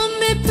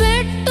బొమ్మ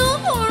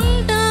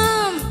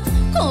పెట్టుకుంటాం.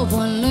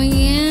 కోపంలో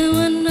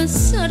ఏమన్నా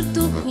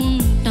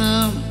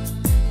సర్దుకుంటాం,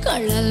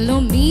 కళ్ళల్లో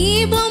మీ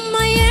బొమ్మ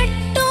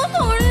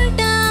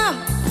ఎట్టుకుంటాం.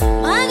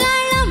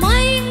 మగాళ్ళ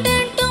మైండ్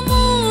ఏంటో,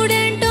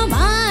 మూడేంటో,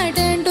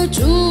 మాటేంటో,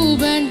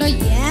 చూపేంటో,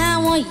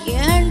 ఏమో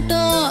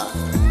ఏంటో.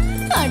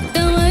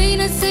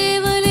 అడ్డమైన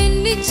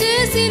సేవలెన్ని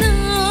చేసినా,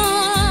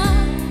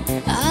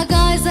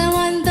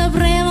 ఆకాశమంత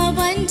ప్రేమ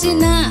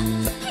పంచిన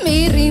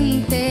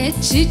మీరింతే.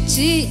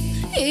 చిచ్చి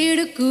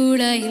ఈడు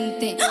కూడా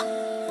ఇంతే.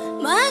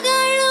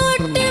 మగాళ్ళు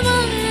ఒట్టి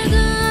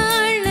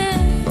మగాళ్ళే,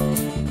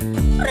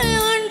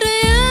 ప్రేమంటే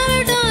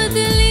ఏమిటో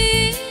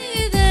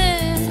తెలీదే.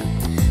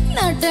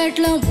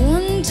 నట్టట్లో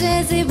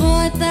ముంచేసి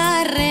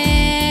పోతారే.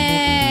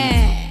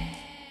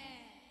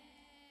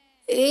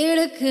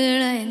 ఈడు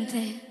కూడా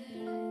ఇంతే.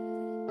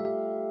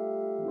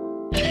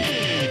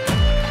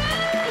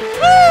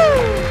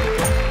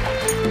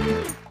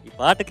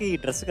 పాటకి ఈ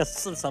డ్రెస్కి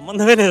అస్సలు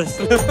సంబంధమే లేదు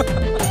అసలు.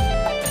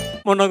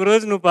 మొన్న ఒక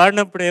రోజు నువ్వు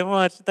పాడినప్పుడు ఏమో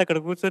అర్చిత అక్కడ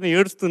కూర్చొని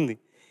ఏడుస్తుంది,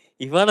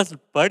 ఇవాళ అసలు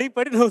పడి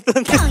పడి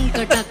నవ్వుతుంది.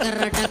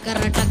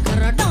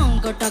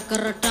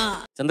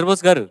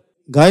 చంద్రబోస్ గారు.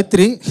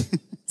 గాయత్రి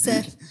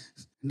సార్,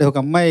 అంటే ఒక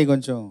అమ్మాయి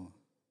కొంచెం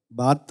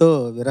బాధతో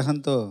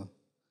విరహంతో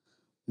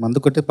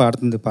మందు కొట్టి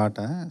పాడుతుంది పాట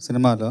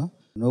సినిమాలో.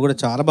 నువ్వు కూడా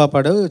చాలా బాగా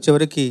పాడావు.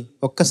 చివరికి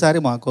ఒక్కసారి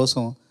మా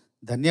కోసం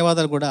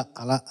ధన్యవాదాలు కూడా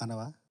అలా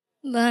అనవా?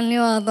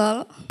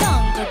 ధన్యవాదాలు.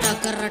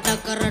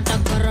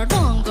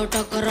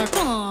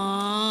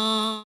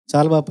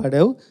 చాలా బాగా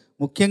పాడావు.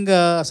 ముఖ్యంగా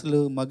అసలు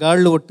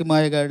మగాళ్ళు ఒట్టి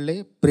మాయగాళ్ళే,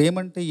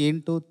 ప్రేమంటే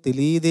ఏంటో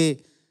తెలియదే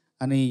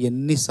అని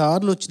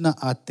ఎన్నిసార్లు వచ్చినా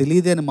ఆ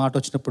తెలియదే అని మాట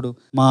వచ్చినప్పుడు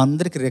మా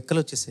అందరికి రెక్కలు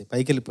వచ్చేసాయి,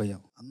 పైకి వెళ్ళిపోయాం.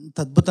 అంత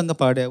అద్భుతంగా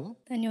పాడావు.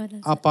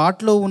 ధన్యవాదాలు. ఆ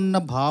పాటలో ఉన్న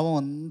భావం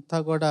అంతా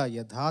కూడా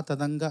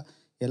యథాతథంగా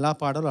ఎలా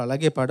పాడాలో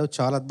అలాగే పాడావు.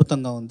 చాలా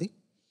అద్భుతంగా ఉంది.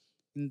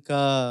 ఇంకా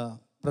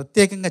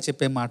ప్రత్యేకంగా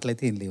చెప్పే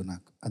మాటలైతే ఏం లేవు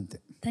నాకు. అంతే.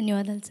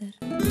 ధన్యవాదాలు సార్.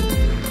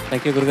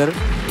 థ్యాంక్ యూ గురుగారు.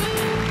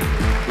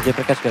 విజయ్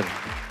ప్రకాష్ గారు.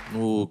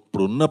 నువ్వు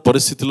ఇప్పుడున్న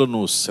పరిస్థితిలో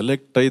నువ్వు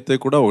సెలెక్ట్ అయితే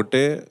కూడా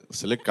ఒకటే,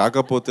 సెలెక్ట్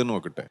కాకపోతే నువ్వు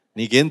ఒకటే.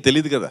 నీకేం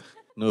తెలియదు కదా,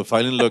 నువ్వు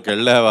ఫైనల్లోకి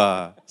వెళ్ళావా,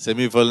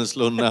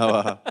 సెమీఫైనల్స్లో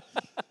ఉన్నావా.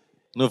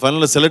 నువ్వు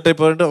ఫైనల్లో సెలెక్ట్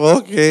అయిపోవాలంటే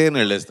ఓకే అని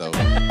వెళ్ళేస్తావు.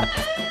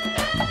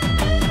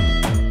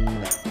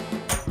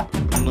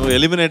 నువ్వు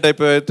eliminate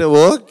అయిపోయితే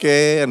okay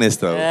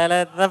అనేస్తావు.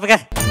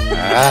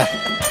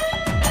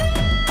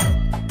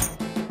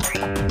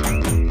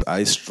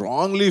 I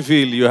strongly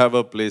feel you have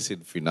a place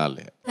in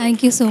finale. Thank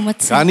you so much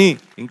sir. కానీ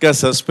ఇంకా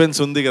సస్పెన్స్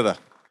ఉంది కదా.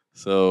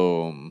 సో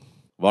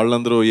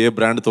వాళ్ళందరూ ఏ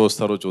బ్రాండ్తో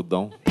వస్తారో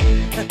చూద్దాం.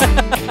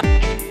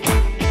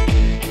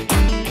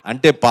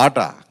 అంటే పాట.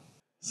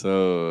 So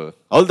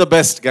all the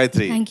best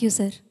Gayatri. Thank you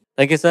sir.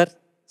 Thank you sir.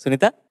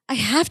 Sunitha. I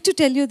have to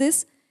tell you this,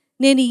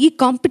 నేను ఈ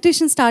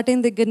కాంపిటీషన్ స్టార్ట్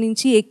అయిన దగ్గర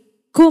నుంచి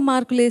ఎక్కువ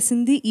మార్కులు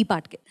వేసింది ఈ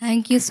పాటకే.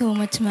 Thank you so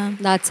much ma'am.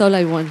 That's all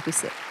I want to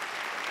say.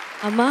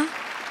 అమ్మా,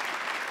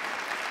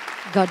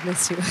 God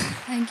bless you.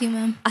 Thank you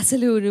ma'am.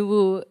 అసలు నువ్వు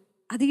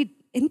అది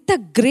ఎంత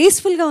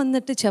గ్రేస్ఫుల్గా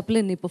ఉన్నట్టు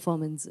చెప్పలేను నీ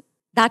performance.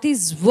 That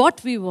is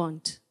what we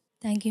want.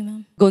 Thank you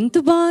ma'am. గొంతు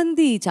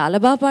బాగుంది, చాలా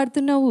బాగా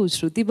పాడుతున్నావు,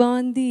 శృతి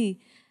బాగుంది.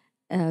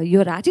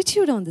 Your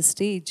attitude on the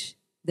stage,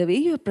 the way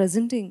you're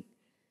presenting,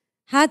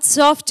 hats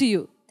off to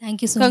you. Thank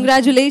you so much.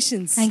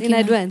 Congratulations in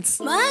advance.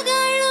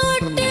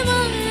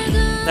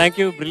 Thank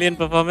you. Brilliant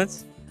performance.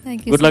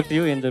 Thank you. Good luck to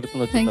you. ఏం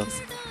జరుగుతుందో చూద్దాం.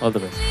 All the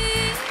best.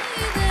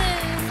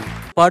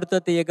 పాడుతా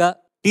తీయగా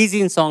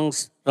teasing songs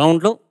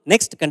రౌండ్లో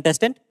next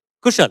contestant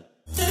Kushal.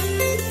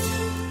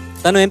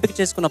 తను ఎంపిక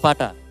చేసుకున్న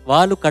పాట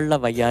వాలు కళ్ళ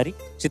వయ్యారి,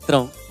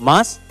 చిత్రం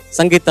మాస్,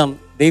 సంగీతం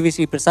దేవి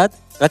శ్రీ ప్రసాద్,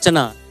 రచన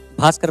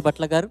భాస్కర్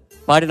భట్ల గారు,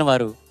 పాడిన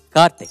వారు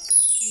కార్తిక్.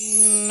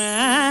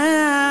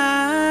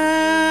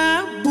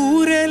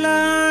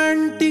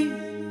 బూరెలాంటి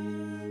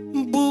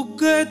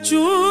బుగ్గ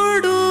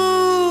చూడు,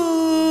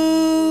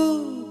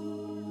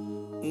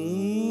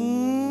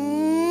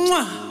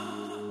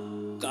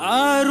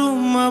 కారు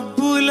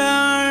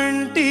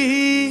మబ్బులాంటి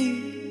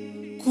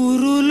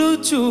కురులు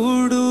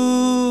చూడు.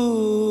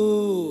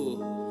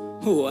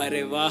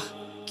 అరే వాహ్,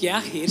 క్యా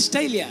హెయిర్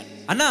స్టైల్ యార్.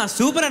 అన్నా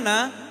సూపర్ అన్నా.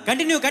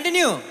 Continue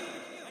continue.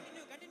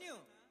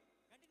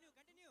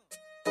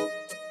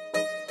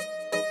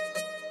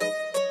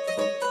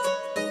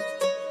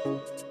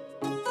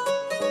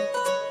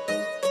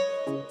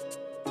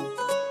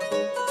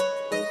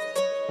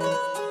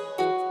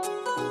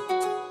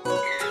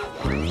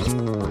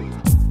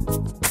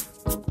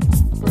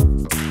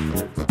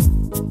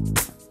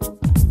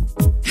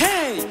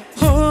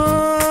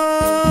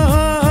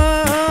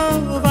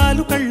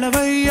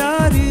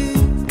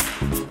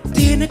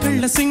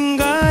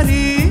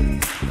 సింగారి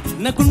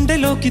నా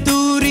గుండెలోకి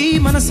దూరి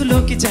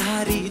మనసులోకి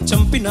జారి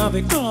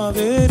చంపినావే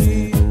కావేరి.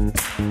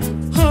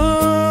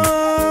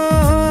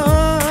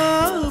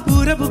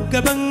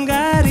 బుగ్గ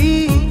బంగారి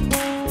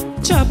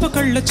చాప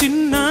కళ్ళ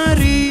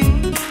చిన్నారి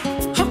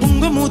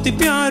ఉంగమూతి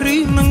ప్యారి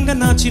నంగ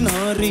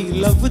నాచినారి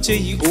లవ్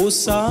చెయ్యి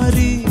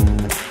ఓసారి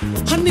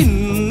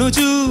నిన్ను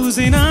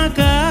చూసినాక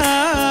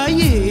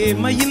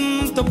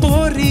ఏమయింత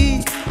పోరి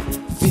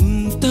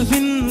వింత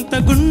వింత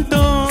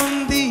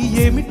గుంటోంది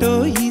ఏమిటో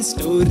ఈ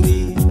స్టోరీ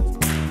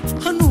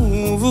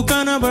నువ్వు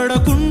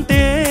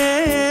కనబడకుంటే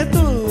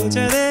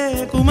తోచదే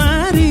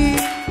కుమారి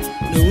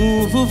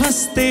నువ్వు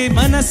వస్తే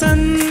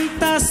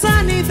మనసంతా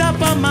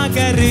సనిదప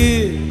మగరి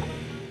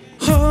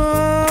హో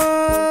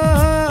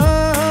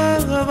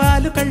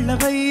వాలు కళ్ళ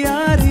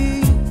వయ్యారి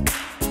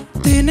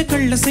తేనె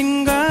కళ్ళ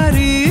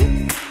సింగారి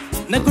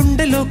నా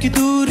గుండెలోకి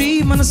దూరి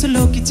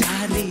మనసులోకి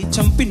జారి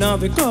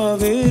చంపినావే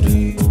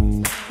కావేరి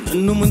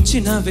నన్ను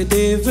ముంచినావే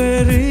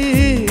దేవేరి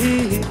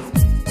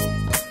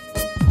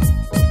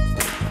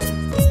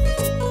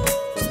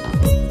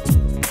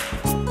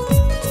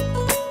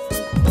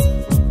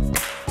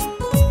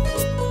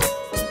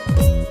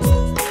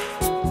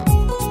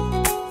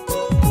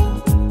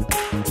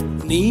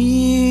నీ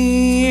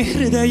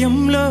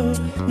హృదయంలో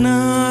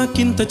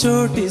నాకింత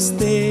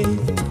చోటిస్తే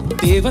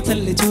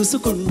దేవతల్లి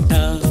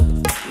చూసుకుంటా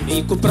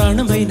నీకు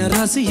ప్రాణమైన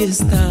రాసి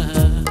ఇస్తా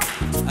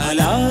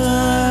అలా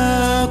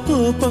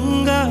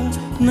కోపంగా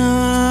నా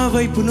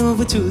వైపు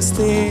నువ్వు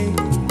చూస్తే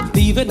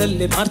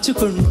దీవెనల్లే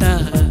మార్చుకుంటా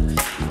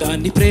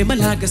దాన్ని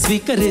ప్రేమలాగా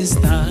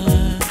స్వీకరిస్తా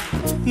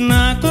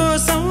నా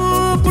కోసం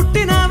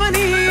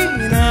పుట్టినావని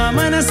నా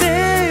మనసే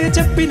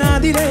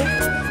చెప్పినాదిలే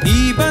ఈ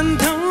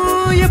బంధం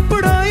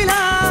ఎప్పుడో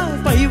ఇలా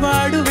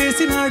పైవాడు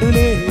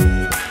వేసినాడులే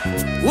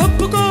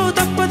ఒప్పుకో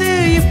తప్పదే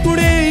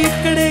ఇప్పుడే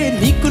ఇక్కడే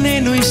నీకు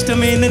నేను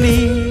ఇష్టమేనని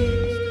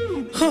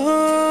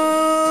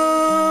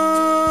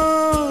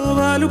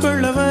వాలు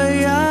కళ్ళ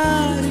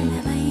వయ్యారి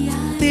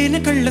తేనె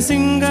కళ్ళ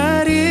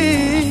సింగారి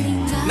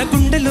నా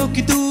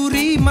గుండెలోకి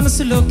దూరి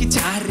మనసులోకి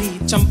జారి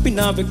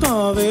చంపినావే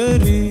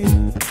కావేరి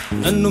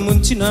నన్ను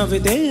ముంచినావే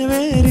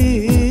దేవేరి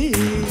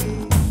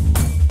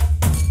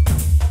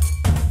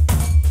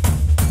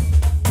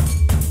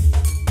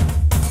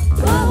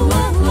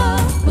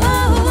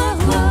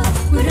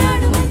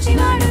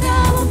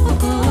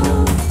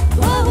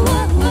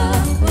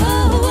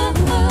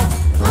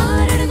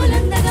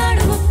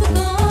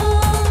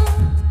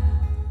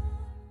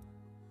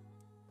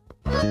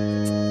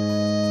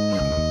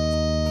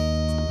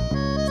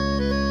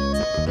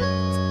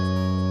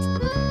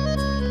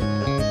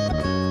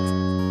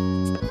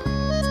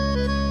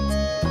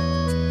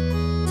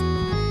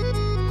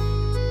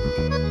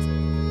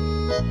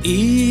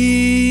ఈ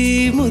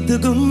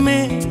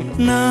ముద్దుగుమ్మే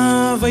నా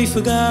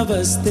వైఫ్గా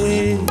వస్తే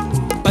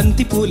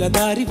బంతి పూల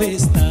దారి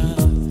వేస్తా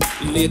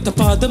లేత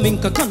పాదం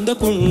ఇంకా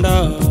కందకుండా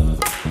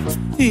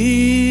ఈ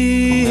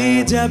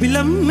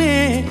జాబిలమ్మే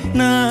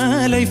నా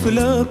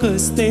లైఫ్లోకి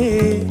వస్తే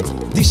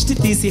దిష్టి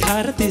తీసి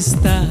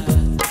హారతిస్తా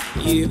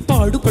ఏ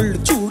పాడు కళ్ళు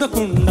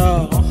చూడకుండా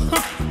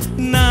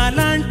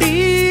నాలాంటి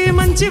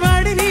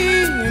మంచివాడిని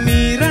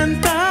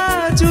మీరంతా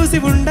చూసి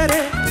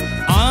ఉండరే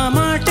ఆ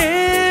మాటే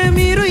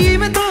మీరు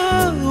ఈమెతో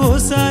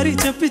ఓసారి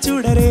చెప్పి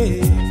చూడరే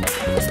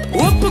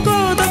ఒప్పుకో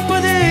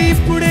తప్పదే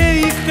ఇప్పుడే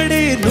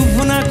ఇక్కడే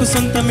నువ్వు నాకు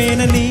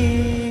సొంతమేనని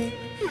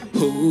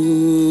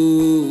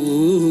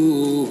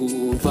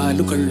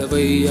వాలు కళ్ళ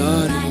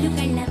వయ్యారి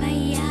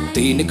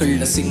తేనె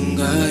కళ్ళ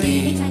సింగారి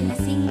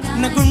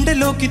నా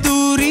గుండెలోకి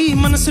దూరి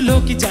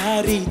మనసులోకి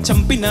జారి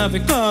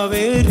చంపినావే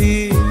కావేరి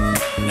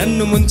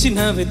నన్ను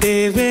ముంచినావే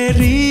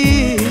దేవేరి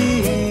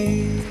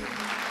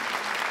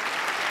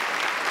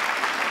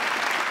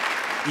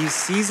ఈ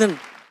సీజన్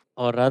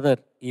ఆర్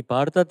రాదర్ ఈ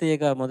పాడుతా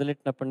తీయగా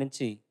మొదలెట్టినప్పటి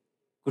నుంచి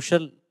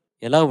కుషల్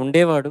ఎలా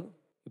ఉండేవాడు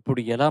ఇప్పుడు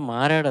ఎలా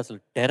మారాడు అసలు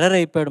టెర్రర్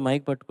అయిపోయాడు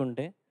మైక్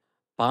పట్టుకుంటే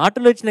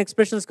పాటలో వచ్చిన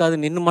ఎక్స్ప్రెషన్స్ కాదు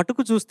నిన్ను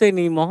మటుకు చూస్తే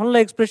నీ మొహంలో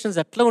ఎక్స్ప్రెషన్స్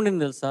ఎట్లా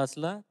ఉండింది తెలుసా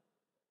అసలు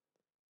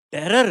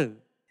టెర్రర్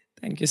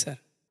థ్యాంక్ యూ సార్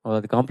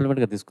అది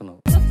కాంప్లిమెంట్గా తీసుకున్నావు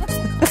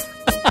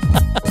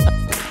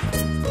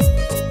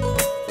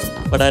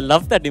but I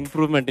love that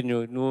improvement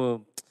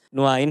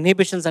నువ్వు ఆ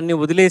ఇన్హిబిషన్స్ అన్ని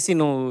వదిలేసి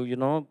నువ్వు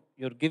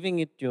your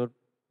giving it your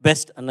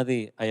best అన్నది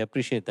I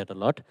appreciate that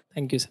a lot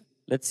thank you sir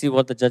let's see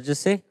what the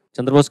judges సే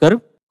చంద్రబోస్ గారు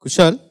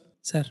కుషాల్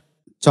సార్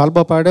చాలా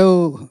బాగా పాడావు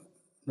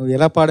నువ్వు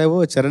ఎలా పాడావో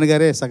చరణ్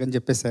గారే సగం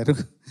చెప్పేశారు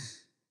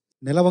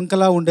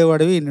నెలవంకలా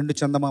ఉండేవాడివి నిండు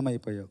చందమామ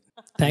అయిపోయావు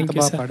థ్యాంక్ యూ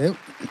బాగా పాడావు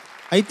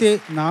అయితే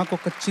నాకు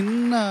ఒక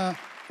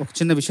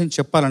చిన్న విషయం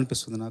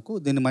చెప్పాలనిపిస్తుంది నాకు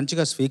దీన్ని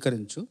మంచిగా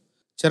స్వీకరించు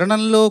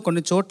చరణంలో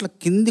కొన్ని చోట్ల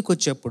కిందికి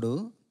వచ్చేప్పుడు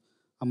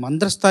ఆ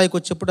మంద్రస్థాయికి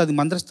వచ్చేప్పుడు అది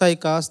మంద్రస్థాయి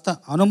కాస్త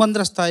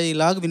అనుమంద్ర స్థాయి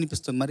లాగా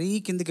వినిపిస్తుంది మరీ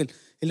కిందికి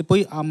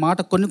వెళ్ళిపోయి ఆ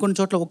మాట కొన్ని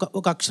చోట్ల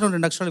ఒక అక్షరం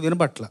 2 అక్షరాలు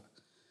వినబట్ల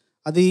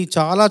అది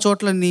చాలా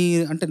చోట్ల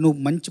అంటే నువ్వు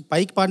మంచి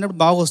పైకి పాడినప్పుడు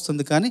బాగా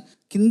వస్తుంది కానీ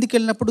కిందికి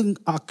వెళ్ళినప్పుడు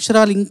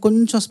అక్షరాలు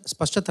ఇంకొంచెం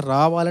స్పష్టత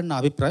రావాలని నా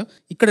అభిప్రాయం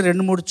ఇక్కడ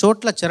 2-3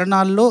 చోట్ల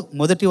చరణాల్లో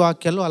మొదటి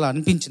వాక్యాల్లో అలా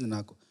అనిపించింది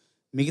నాకు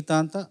మిగతా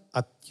అంతా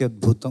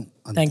అత్యద్భుతం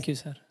థ్యాంక్ యూ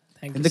సార్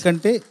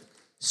ఎందుకంటే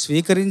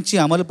స్వీకరించి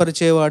అమలు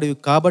పరిచేవాడివి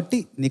కాబట్టి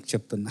నీకు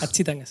చెప్తున్నా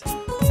ఖచ్చితంగా sir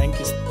thank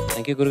you sir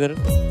thank you గురుగారు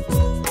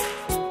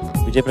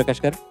విజయ్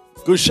ప్రకాష్ గారు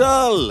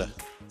Kushal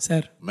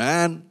sir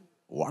man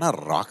what a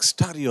rock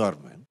star you are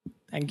man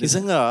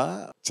నిజంగా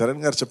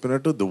చరణ్ గారు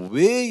చెప్పినట్టు the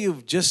way you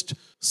just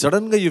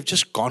sudden గా యూ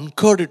జస్ట్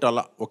కాన్కర్డ్ ఇట్,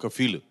 అలా ఒక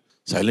ఫీల్.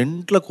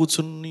 సైలెంట్ లా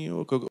కూర్చుని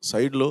ఒక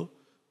సైడ్ లో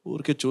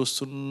ఊరికే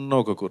చూస్తున్న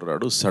ఒక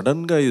కుర్రాడు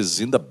సడన్ గా is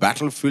in the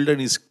battle field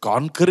and is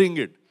conquering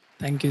it.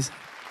 Thank you sir.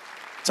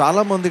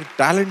 చాలా మందికి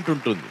టాలెంట్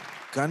ఉంటుంది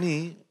కానీ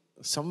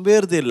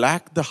somewhere they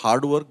lakh the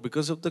hard work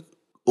because of the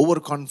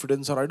over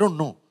confidence are I don't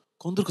know.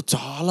 కొందరికి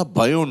చాలా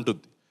భయం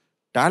ఉంటుంది.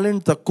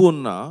 టాలెంట్ తక్కువ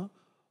ఉన్నా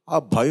ఆ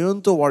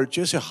భయంతో వాళ్ళు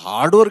చేసే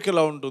హార్డ్ వర్క్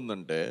ఎలా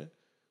ఉంటుందంటే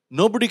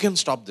నోబడీ కెన్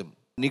స్టాప్ దెమ్.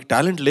 నీకు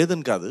టాలెంట్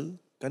లేదని కాదు,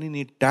 కానీ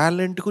నీ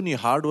టాలెంట్కు నీ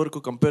హార్డ్ వర్క్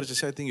కంపేర్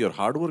చేసి I think your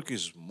hard work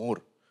is more.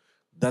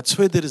 That's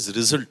why there is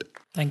result.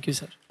 Thank you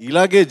sir.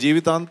 ఇలాగే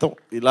జీవితాంతం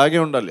ఇలాగే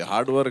ఉండాలి.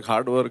 Hard work,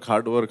 hard work,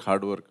 hard work,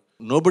 hard work.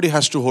 Nobody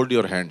has to hold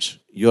your hands.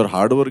 Your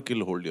hard work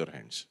will hold your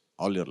hands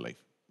all your life.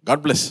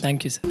 God bless.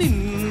 Thank you sir.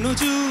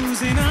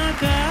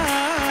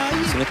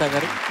 Sunitha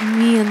గారు,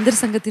 మీ అందరి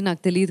సంగతి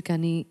నాకు తెలియదు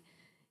కానీ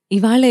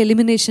ఇవాళ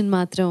ఎలిమినేషన్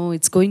మాత్రం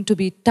it's going to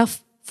be tough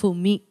for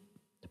me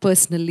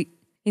personally.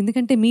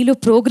 ఎందుకంటే మీలో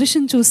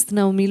ప్రోగ్రెషన్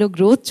చూస్తున్నాము, మీలో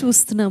గ్రోత్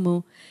చూస్తున్నాము.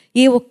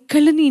 ఏ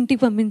ఒక్కళ్ళని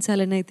ఇంటికి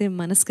పంపించాలని అయితే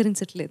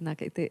మనస్కరించట్లేదు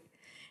నాకైతే.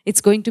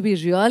 It's going to be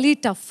really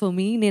tough for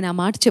me. నేను ఆ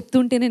మాట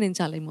చెప్తుంటేనే నేను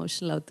చాలా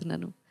ఎమోషనల్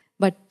అవుతున్నాను.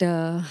 బట్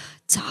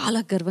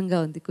చాలా గర్వంగా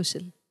ఉంది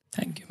కుశల్.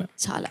 Thank you ma'am.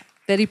 చాలా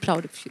very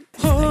proud of you.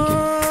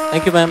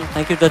 Thank you ma'am.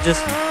 Thank you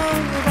judges.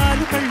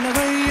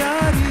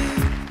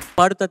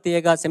 పాడుతా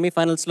తీయగా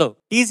సెమీఫైనల్స్ లో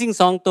టీజింగ్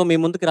సాంగ్ తో మీ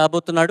ముందుకు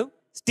రాబోతున్నాడు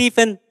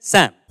స్టీఫెన్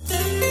శామ్.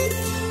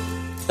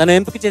 తను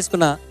ఎంపిక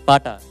చేసుకున్న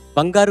పాట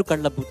బంగారు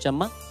కళ్ళ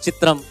బుచ్చమ్మ,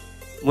 చిత్రం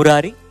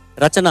మురారి,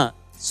 రచన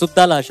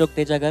సుద్దాల అశోక్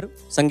తేజ గారు,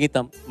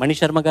 సంగీతం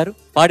మణిశర్మ గారు,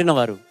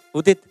 పాడినవారు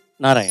ఉదిత్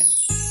నారాయణ్.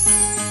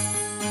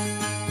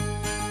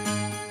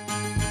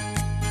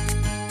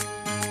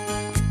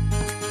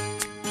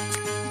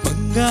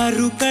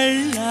 బంగారు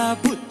కళ్ళ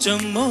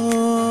బుచ్చమ్మో,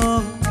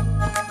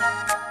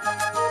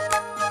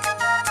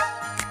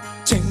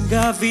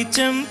 చెంగావి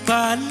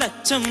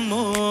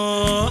చెంపాలచ్చమ్మో,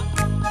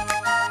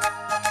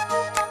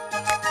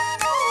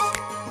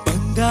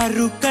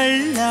 బంగారు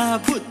కళ్ళ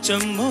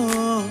బుచ్చమ్మో,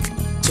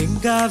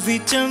 చెంగావి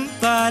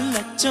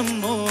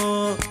చెంపాలచ్చమ్మో,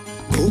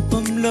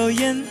 కోపంలో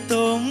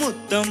ఎంతో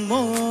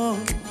ముద్దమ్మో,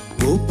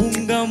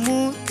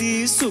 కోపుంగమూతి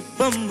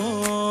సుబ్బమ్మో,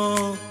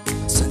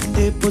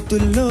 సందే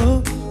పొతుల్లో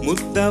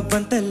ముద్ద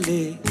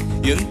బంతల్లే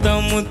ఎంత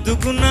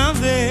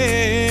ముద్దుకున్నావే,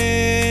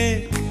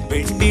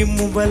 వెండి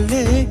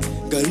మువ్వల్లే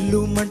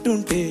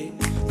గల్లుమంటుంటే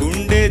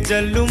గుండె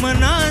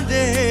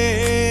జల్లుమనాదే,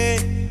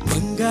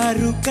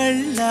 బంగారు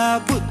కళ్ళ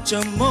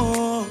బుచ్చమ్మో,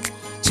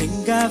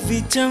 చెంగావి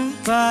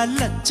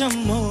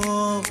చెంపాలచ్చమ్మో,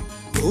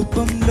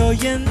 కోపంలో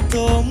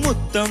ఎంతో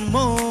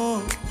ముద్దమ్మో,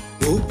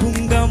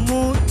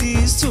 కోపుంగమూతి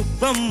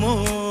సుబ్బమ్మో.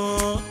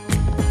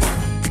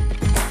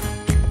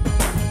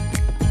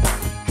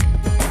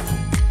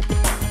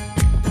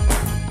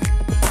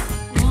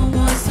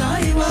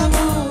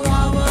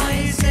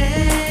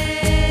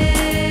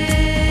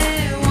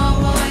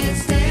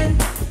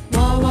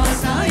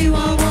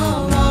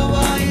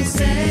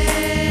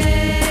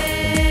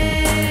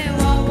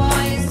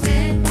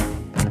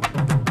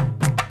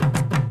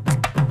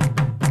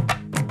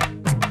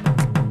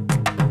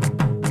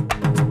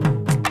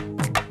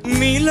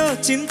 మీలో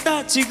చింత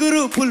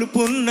చిగురు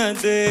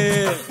పులుపున్నదే,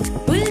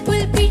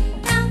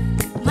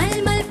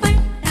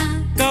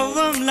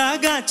 కవ్వం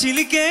లాగా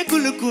చిలికే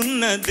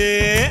కులుకున్నదే,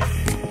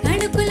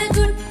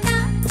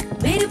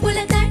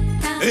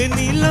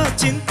 నీలో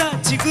చింత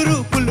చిగురు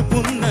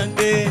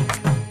పులుపున్నదే,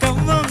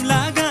 కవ్వం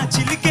లాగా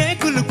చిలికే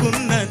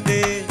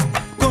కులుకున్నదే,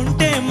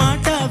 కొంటే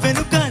మాట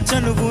వెనుక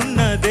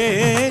చనువున్నదే,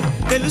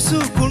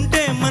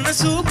 తెలుసుకుంటే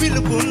మనసు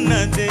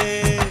పిలుపున్నదే,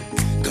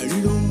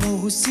 కళ్ళు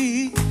మూసి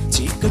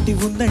చీకటి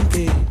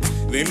ఉందంటే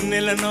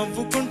వెన్నెల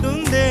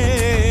నవ్వుకుంటుందే,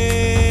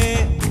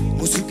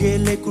 ముసుగే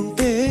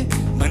లేకుంటే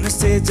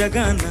మనసే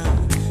జగాన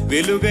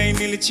వెలుగై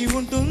నిలిచి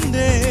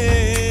ఉంటుందే,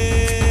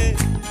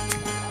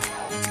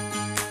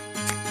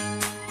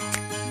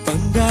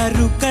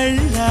 బంగారు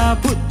కళ్ళ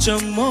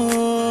బుచ్చమ్మో,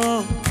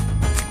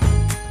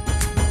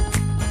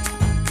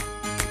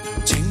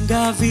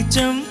 చెంగావి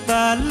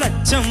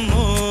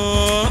చెంపాలచ్చమ్మో.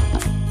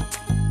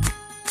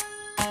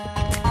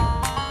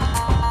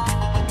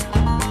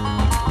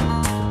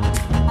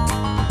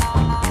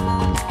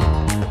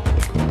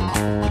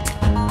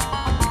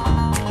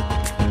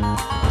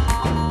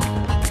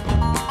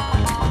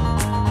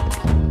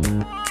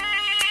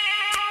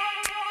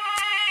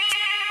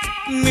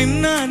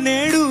 నిన్న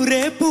నేడు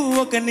రేపు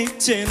ఒక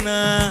నిచ్చెనా,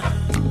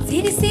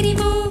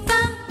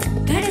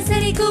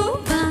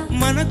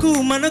 మనకు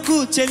మనకు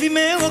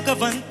చెలిమే ఒక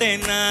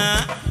వంతెనా,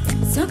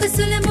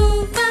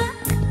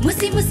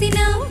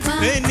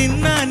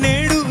 నిన్న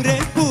నేడు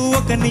రేపు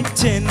ఒక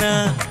నిచ్చెనా,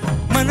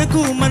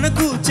 మనకు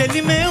మనకు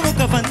చెలిమే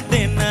ఒక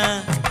వంతెనా,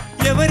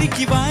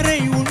 ఎవరికి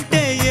వారై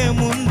ఉంటే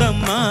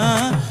ఏముందమ్మా,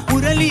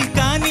 ఉరలి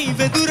కాని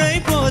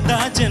వెదురైపోదా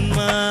జన్మ,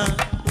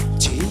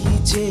 చేయి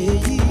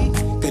చేయి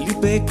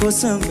కలిపే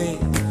కోసమే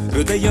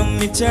హృదయం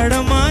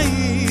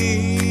ఇచ్చడమాయి,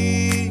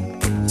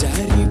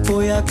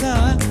 జారిపోయాక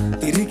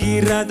తిరిగి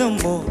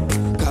రాదమ్మో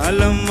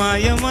కాలం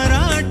మాయ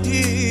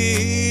మరాఠీ,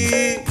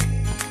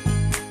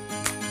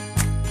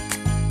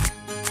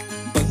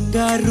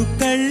 బంగారు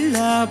కళ్ళ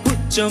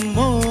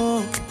బుచ్చమ్మో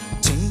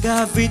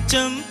చెంగావి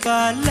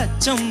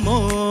చంపాలచ్చమ్మో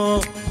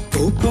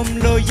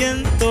కోపంలో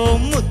ఎంతో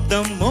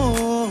ముద్దమ్మో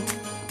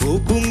ఓ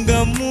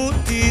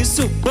బుంగమూతి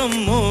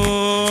సుబ్బమ్మో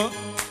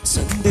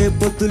సందే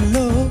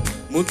పొద్దుల్లో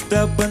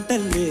ముద్ద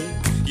బంతల్లే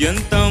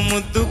ఎంత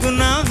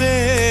ముద్దుకున్నావే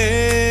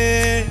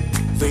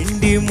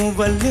వెండి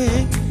మువ్వల్లే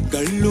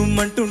గళ్ళు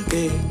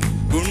మంటుంటే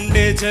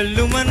గుండె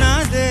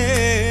జల్లుమనాదే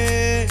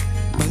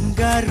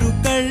బంగారు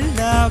కళ్ళ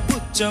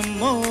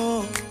బుచ్చమ్మో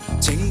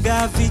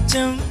చెంగావి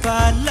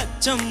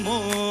చంపాలచ్చమ్మో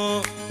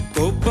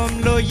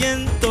కోపంలో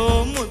ఎంతో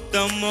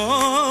ముద్దమ్మో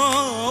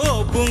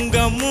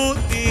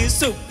బుంగమూతి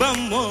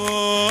సుబ్బమ్మో.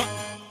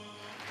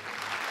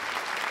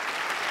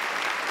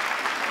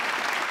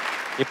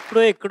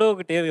 ఎప్పుడో ఎక్కడో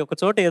ఒక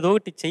చోట ఏదో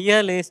ఒకటి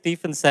చెయ్యాలి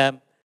స్టీఫెన్ శామ్.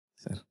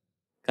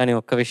 కానీ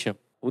ఒక్క విషయం,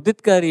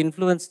 ఉదిత్ గారి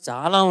ఇన్ఫ్లుయెన్స్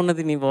చాలా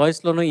ఉన్నది నీ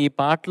వాయిస్లోనూ, ఈ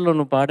పాటలో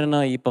నువ్వు పాడిన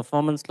ఈ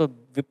పర్ఫార్మెన్స్లో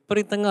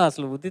విపరీతంగా.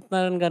 అసలు ఉదిత్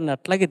నారాయణ గారిని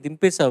అట్లాగే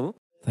దింపేశావు.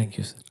 Thank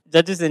you sir.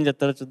 జడ్జెస్ ఏం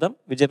చెప్తారో చూద్దాం.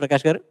 విజయ్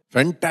ప్రకాష్ గారు.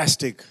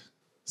 Fantastic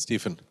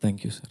Stephen.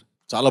 Thank you sir.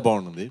 చాలా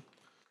బాగుంది.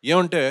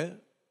 ఏమంటే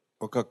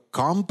ఒక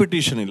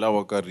కాంపిటీషన్, ఇలా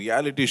ఒక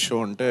రియాలిటీ షో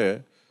అంటే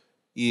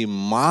ఈ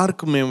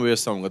మార్క్ మేము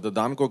వేస్తాం కదా,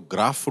 దానికి ఒక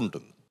గ్రాఫ్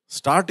ఉంటుంది.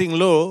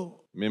 స్టార్టింగ్లో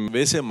మేము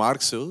వేసే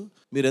మార్క్స్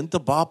మీరు ఎంత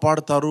బాగా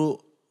పాడతారు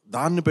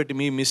దాన్ని పెట్టి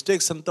మీ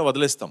మిస్టేక్స్ అంతా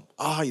వదిలేస్తాం.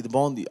 ఇది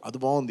బాగుంది, అది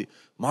బాగుంది,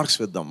 మార్క్స్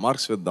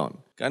వేద్దాం.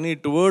 కానీ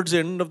towards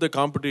end of the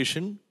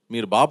competition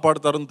మీరు బాగా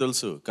పాడతారని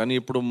తెలుసు, కానీ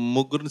ఇప్పుడు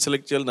ముగ్గురిని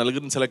సెలెక్ట్ చేయాలి,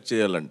 నలుగురిని సెలెక్ట్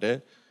చేయాలంటే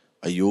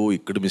అయ్యో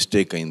ఇక్కడ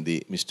మిస్టేక్ అయింది,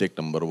 మిస్టేక్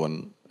నెంబర్ 1,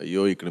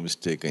 అయ్యో ఇక్కడ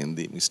మిస్టేక్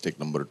అయింది, mistake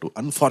number 2.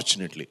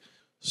 Unfortunately,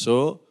 so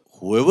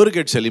whoever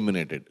gets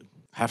eliminated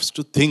haves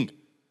to think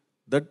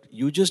that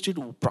you just did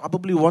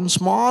probably one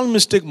small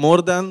mistake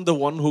more than the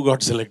one who got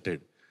selected.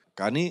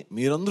 కానీ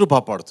మీరందరూ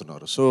బాగా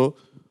పాడుతున్నారు. సో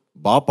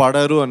బాగా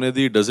పాడారు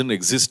అనేది doesn't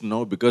exist now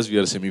because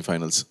we are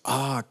semifinals.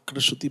 అక్కడ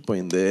శృతి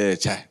పోయిందే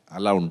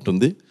అలా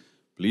ఉంటుంది.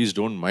 Please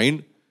don't mind,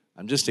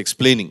 I'm just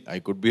explaining. I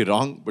could be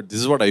wrong but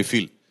this is what I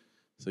feel.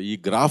 So ఈ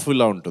గ్రాఫ్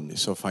ఇలా ఉంటుంది.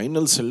 సో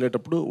ఫైనల్స్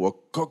వెళ్ళేటప్పుడు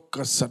ఒక్కొక్క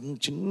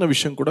చిన్న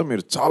విషయం కూడా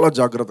మీరు చాలా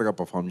జాగ్రత్తగా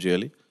పర్ఫామ్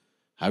చేయాలి.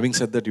 Having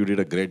said that you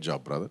did a great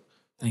job brother.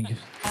 Thank you.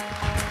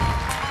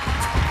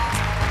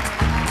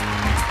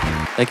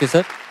 Thank you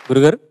sir.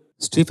 గురుగారు.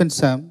 స్టీఫెన్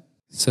శామ్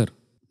సార్,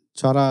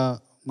 చాలా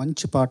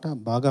మంచి పాట,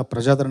 బాగా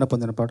ప్రజాదరణ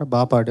పొందిన పాట,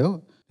 బాగా పాడావు.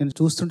 నేను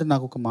చూస్తుంటే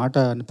నాకు ఒక మాట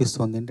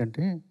అనిపిస్తుంది,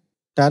 ఏంటంటే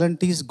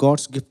talent is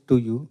God's gift to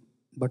you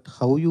but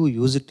how you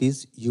use it is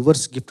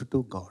yours gift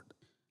to God.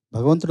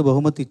 భగవంతుడు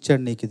బహుమతి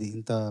ఇచ్చాడు నీకు, ఇది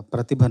ఇంత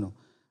ప్రతిభను.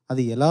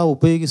 అది ఎలా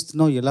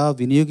ఉపయోగిస్తున్నావు, ఎలా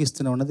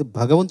వినియోగిస్తున్నావు అన్నది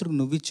భగవంతుడికి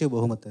నువ్విచ్చే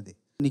బహుమతి. అది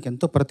నీకు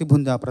ఎంతో ప్రతిభ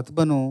ఉంది. ఆ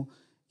ప్రతిభను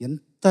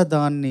ఎంత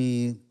దాన్ని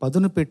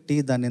పదును పెట్టి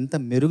దాన్ని ఎంత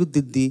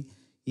మెరుగుదిద్ది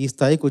ఈ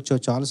స్థాయికి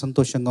వచ్చావు. చాలా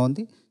సంతోషంగా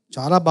ఉంది.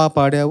 చాలా బాగా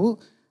పాడావు.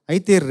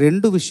 అయితే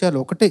 2 విషయాలు.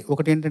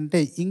 ఒకటి ఏంటంటే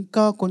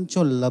ఇంకా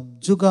కొంచెం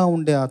లబ్జుగా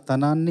ఉండే ఆ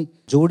తనాన్ని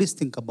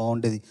జోడిస్తే ఇంకా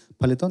బాగుండేది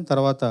ఫలితం.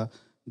 తర్వాత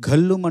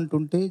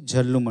గల్లుమంటుంటే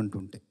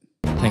జల్లుమంటుంటే.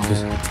 Thank you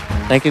sir.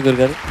 Thank you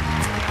గురుగారు.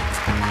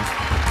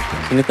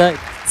 Sunitha.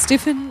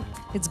 Stephen,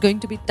 it's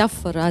going to be tough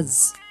for us.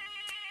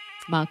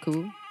 మాకు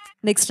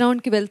నెక్స్ట్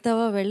రౌండ్కి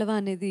వెళ్తావా వెళ్ళవా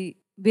అనేది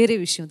వేరే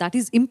విషయం. That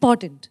is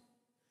important,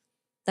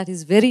 that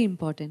is very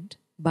important.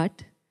 But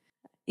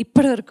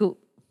ఇప్పటివరకు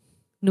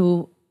నువ్వు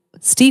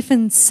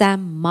స్టీఫెన్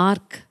శామ్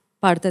మార్క్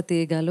పాడుతా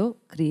తీయగాలో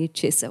క్రియేట్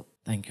చేసావు.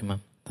 Thank you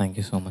ma'am. Thank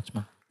you so much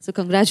ma'am. So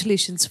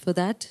congratulations for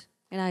that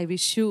and I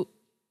wish you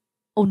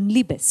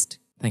only best.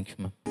 Thank you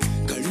ma'am.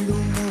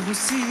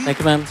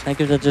 Thank you ma'am.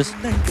 Thank you judges.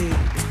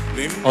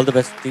 All the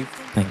best.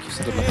 Thank you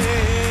sir.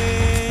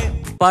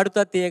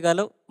 పాడుతా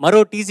తీయగాలో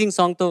మరో teasing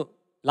సాంగ్తో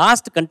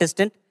last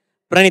contestant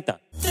Praneetha.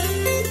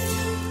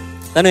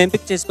 తను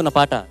ఎంపిక చేసుకున్న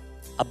పాట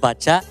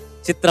అబ్బాచా.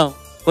 చిత్రం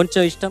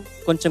కొంచెం ఇష్టం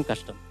కొంచెం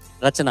కష్టం.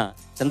 రచన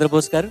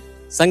చంద్రబోస్ గారు,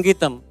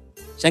 సంగీతం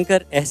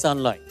శంకర్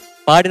ఎహ్సాన్ లాయ్.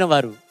 పాడిన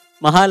వారు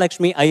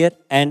మహాలక్ష్మి అయ్యర్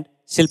అండ్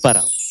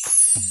శిల్పారావు.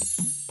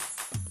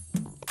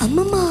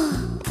 అమ్మమ్మా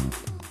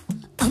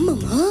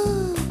అమ్మమ్మా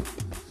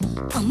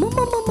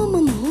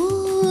అమ్మమ్మమ్మమ్మమ్మో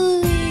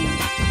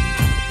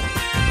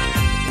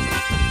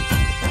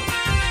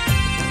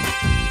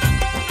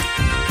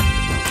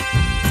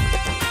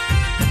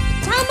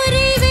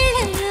చామరే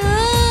వేళల్లో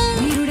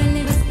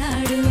వీరుడల్లే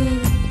వస్తాడు,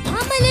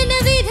 భామలన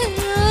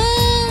వీధల్లో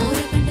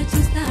ఊరకంట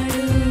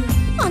చూస్తాడు,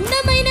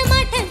 అందమైన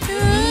మాటలతో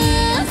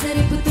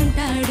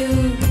సరిపుతుంటాడు,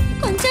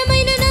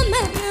 కొంచెమైన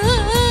నమ్మకం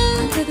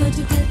అంత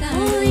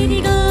దోచుకెళ్తాడు.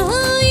 ఇదిగో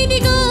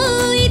ఇదిగో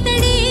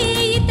ఇతడే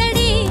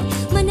ఇతడే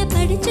మన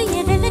పడుచు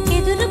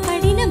ఎదలకెదురు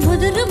పడిన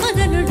ముదురు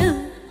మదనుడు.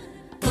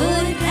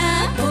 ఓర్రా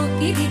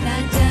పోకిరి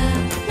రాజా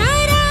నా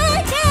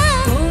రాజా,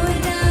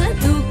 ఓర్రా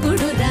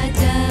దూకుడు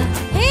రాజా,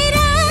 హే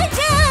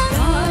రాజా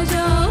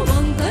రాజా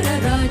వంకర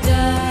రాజా,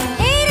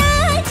 హే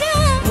రాజా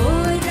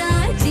ఓర్రా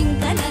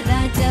జింకల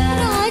రాజా,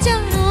 రాజా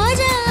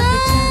రాజా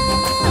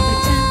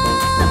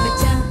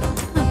అబచా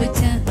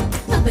అబచా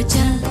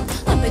అబచా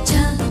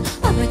అబచా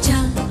అబచా అబచా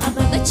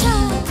అబచా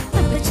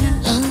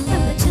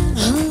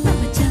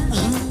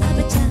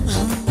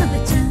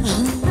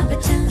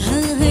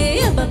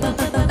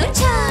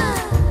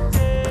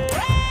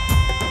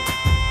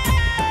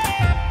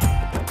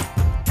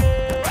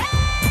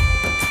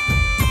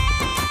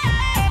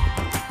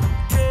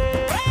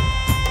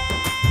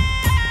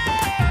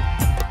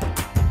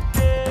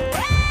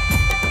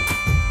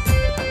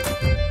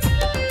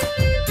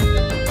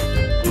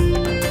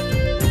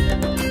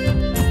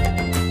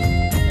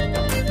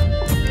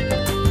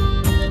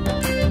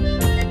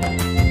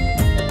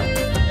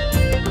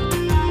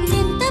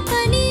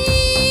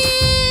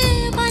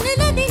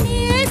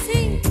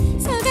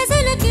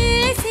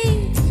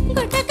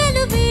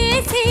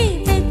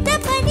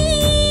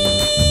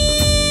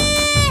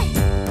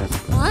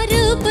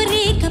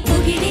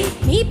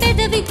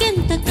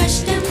పెదవికెంత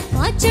కష్టం,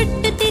 మా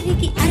చుట్టూ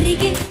తిరిగి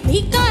అరిగే నీ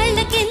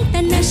కాళ్ళకెంత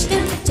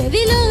నష్టం.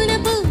 చెవిలోన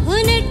పువ్వు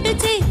నెట్టు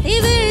చేతి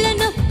వేళ్ళ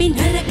నొప్పి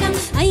నరకం.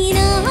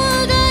 అయినా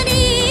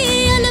గానీ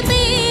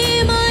అలపే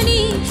మాని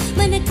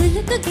మన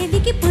కులుకు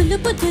గెలికి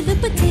పులుపు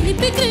తులుపు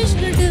తెలిపి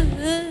కృష్ణుడు.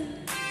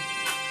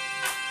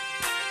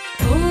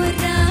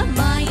 ఓరా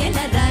మాయల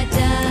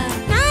రాజా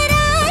నా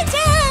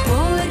రాజా,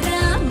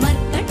 ఓరా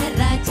మర్కట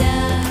రాజా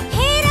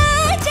హే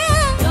రాజా,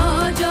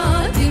 రాజా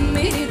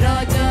దిమ్మిరి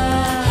రాజా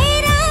హే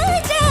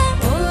రాజా,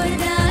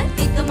 ఓరా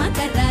తికమక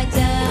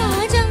రాజా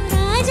రాజా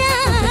రాజా.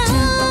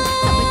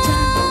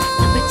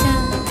 అబచా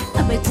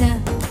అబచా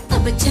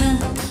అబచా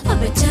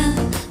అబచా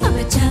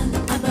అబచా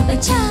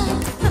అబచా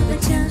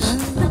అబచా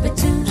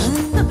అబచా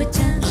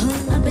అబచా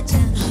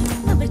అబచా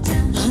అబచా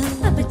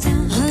అబచా అబచా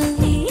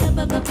హే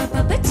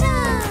అబచా.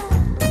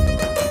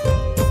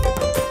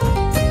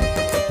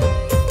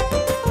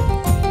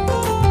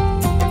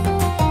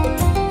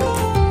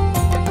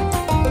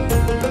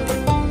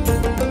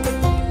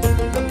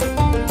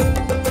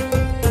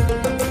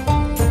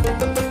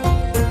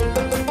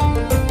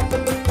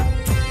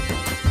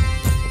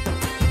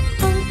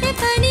 కొంటె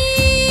పని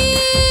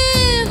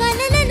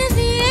వలలను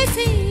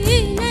వేసి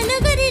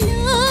నలుగురిలో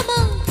మా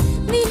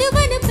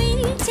విలువను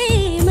పెంచే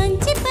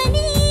మంచి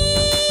పని.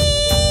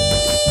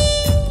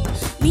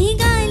 మీ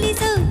గాలి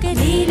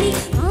సౌకర్యేని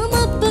మా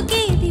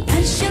మబ్బుకేది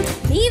వర్షం,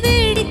 మీ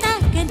వేడి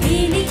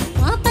తాకదేని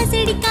మా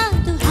పసిడి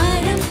కాదు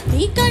హారం,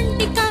 మీ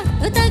కంటి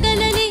కాదు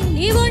తగలలే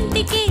నీ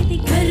ఒంటికేది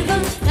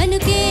గర్వం.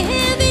 కనుకే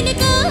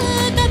వినుకో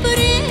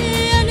కబురే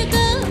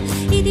అనుకో,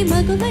 ఇది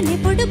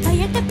మగువనెప్పుడు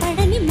బయట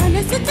పడని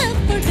మనసు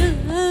తప్పుడు.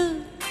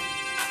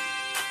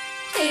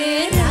 హే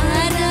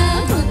రారా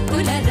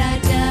ముక్కుల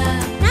రాజా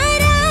నా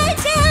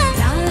రాజా,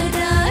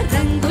 రారా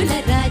రంగుల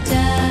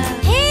రాజా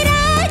హే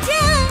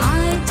రాజా,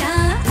 ఆజా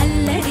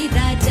అల్లరి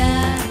రాజా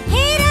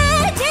హే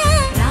రాజా,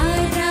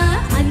 రారా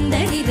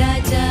అందరి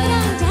రాజా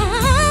రాజా.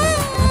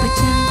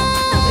 అబచా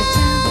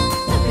అబచా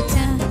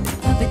అబచా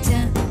అబచా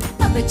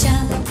అబచా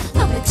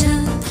అబచా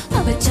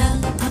అబచా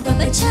అబచా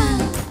అబచా అబచా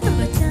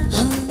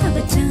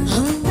అబచా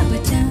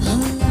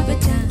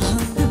అబచా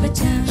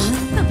అబచా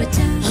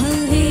అబచా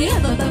హే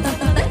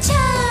అబచా.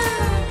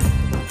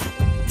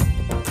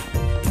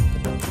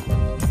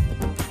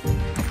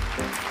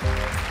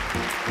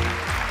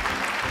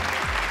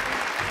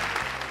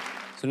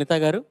 సునీత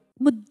గారు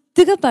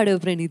ముద్దుగా పాడావు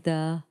ప్రణీత.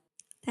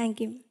 Thank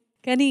you.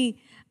 కానీ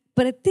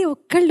ప్రతి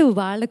ఒక్కళ్ళు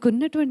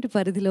వాళ్ళకున్నటువంటి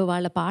పరిధిలో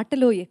వాళ్ళ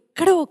పాటలో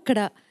ఎక్కడో ఒక్కడ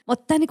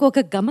మొత్తానికి ఒక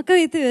గమకం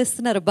అయితే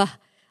వేస్తున్నారు. బా,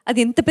 అది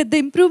ఎంత పెద్ద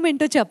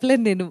ఇంప్రూవ్మెంటో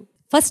చెప్పలేను నేను.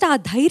 ఫస్ట్ ఆ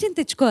ధైర్యం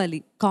తెచ్చుకోవాలి.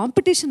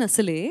 కాంపిటీషన్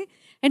అసలే.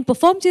 అండ్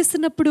పర్ఫామ్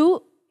చేస్తున్నప్పుడు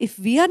ఇఫ్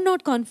వీఆర్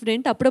నాట్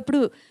కాన్ఫిడెంట్,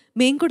 అప్పుడప్పుడు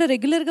మేము కూడా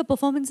రెగ్యులర్గా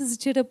పర్ఫార్మెన్సెస్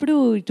ఇచ్చేటప్పుడు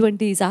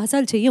ఇటువంటి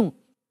సాహసాలు చెయ్యము.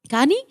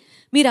 కానీ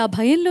మీరు ఆ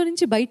భయంలో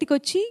నుంచి బయటికి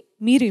వచ్చి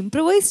మీరు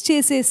ఇంప్రవైజ్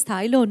చేసే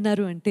స్థాయిలో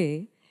ఉన్నారు అంటే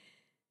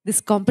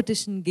this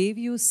competition gave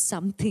you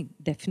something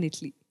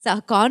definitely. ఆ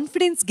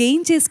కాన్ఫిడెన్స్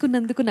గెయిన్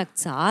చేసుకున్నందుకు నాకు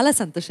చాలా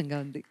సంతోషంగా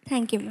ఉంది.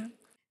 Thank you ma'am.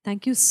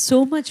 Thank you so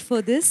much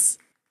for this.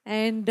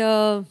 And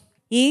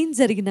ఏం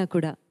జరిగినా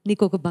కూడా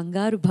నీకు ఒక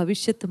బంగారు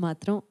భవిష్యత్తు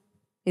మాత్రం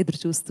ఎదురు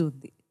చూస్తూ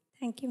ఉంది.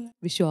 Thank you ma'am.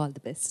 Wish you all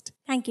the best.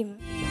 Thank you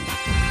ma'am.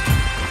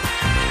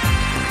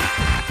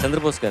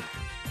 Chandrabose గారు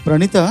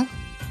ప్రణీత,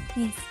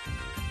 ఎస్.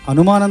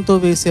 అనుమానంతో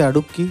వేసే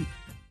అడుక్కి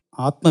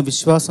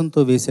ఆత్మవిశ్వాసంతో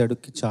వేసే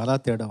అడుక్కి చాలా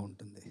తేడా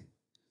ఉంటుంది.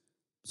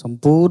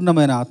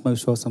 సంపూర్ణమైన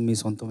ఆత్మవిశ్వాసం మీ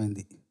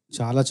సొంతమైంది.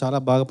 చాలా చాలా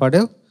బాగా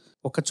పాడావు.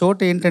 ఒక చోట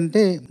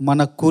ఏంటంటే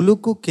మన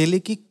కులుకు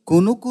కెలికి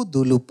కునుకు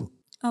దులుపు,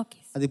 ఓకే.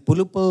 అది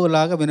పులుపు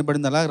లాగా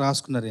వినబడింది, అలా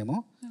రాసుకున్నారేమో.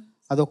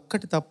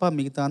 అదొక్కటి తప్ప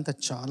మిగతా అంతా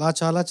చాలా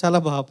చాలా చాలా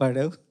బాగా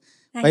పాడావు.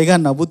 పైగా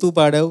నవ్వుతూ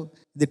పాడావు.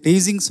 ఇది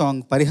టీజింగ్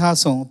సాంగ్,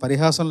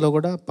 పరిహాసంలో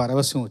కూడా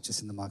పరవశం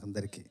వచ్చేసింది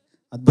మాకందరికీ.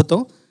 అద్భుతం.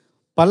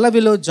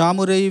 పల్లవిలో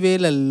జామురేయి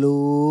వేలల్లో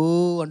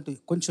అంటూ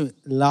కొంచెం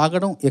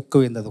లాగడం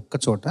ఎక్కువైంది, అది ఒక్క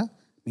చోట.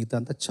 మిగతా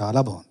అంతా చాలా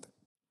బాగుంది.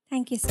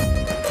 Thank you sir.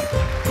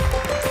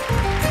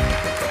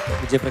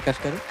 Vijay Prakash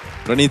గారు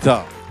Praneetha,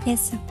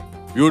 yes sir.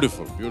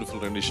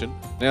 Beautiful rendition.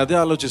 నేను అదే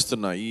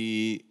ఆలోచిస్తున్నా.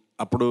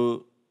 అప్పుడు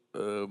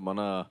మన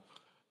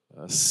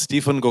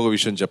స్టీఫెన్కి ఒక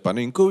విషయం చెప్పాను.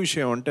 ఇంకో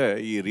విషయం అంటే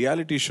ఈ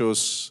రియాలిటీ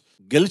షోస్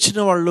గెలిచిన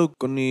వాళ్ళు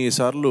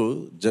కొన్నిసార్లు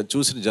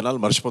చూసిన జనాలు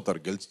మర్చిపోతారు.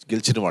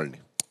 గెలిచిన వాళ్ళని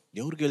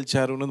ఎవరు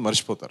గెలిచారు అన్నది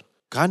మర్చిపోతారు.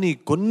 కానీ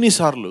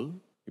కొన్నిసార్లు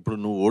ఇప్పుడు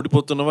నువ్వు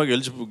ఓడిపోతున్నావా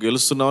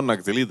గెలుస్తున్నావా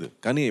నాకు తెలియదు.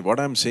 కానీ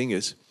what I'm saying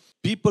is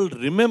people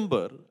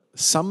remember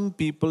some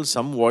people,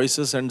 some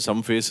voices and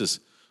some faces.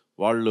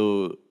 వాళ్ళు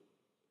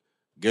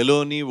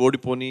గెలోని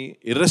ఓడిపోని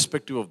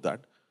ఇర్రెస్పెక్టివ్ ఆఫ్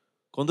దాట్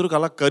కొందరికి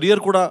అలా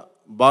కెరియర్ కూడా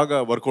బాగా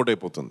వర్కౌట్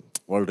అయిపోతుంది.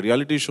 వాళ్ళు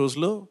reality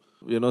షోస్లో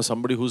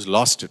somebody who's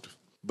lost it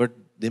but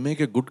they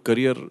make a good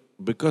career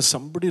because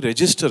somebody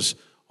registers.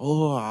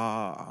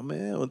 ఆమె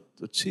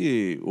వచ్చి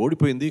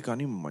ఓడిపోయింది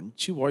కానీ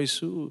మంచి voice,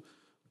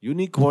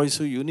 unique voice,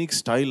 unique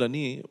style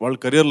అని వాళ్ళ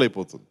కెరియర్లో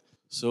అయిపోతుంది.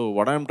 So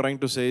what I'm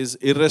trying to say is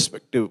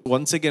irrespective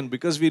once again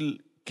because wheel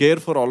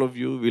care for all of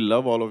you, wheel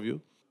love all of you.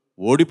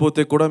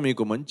 ఓడిపోతే కూడా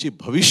మీకు మంచి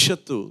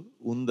భవిష్యత్తు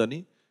ఉందని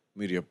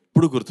మీరు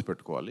ఎప్పుడు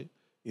గుర్తుపెట్టుకోవాలి.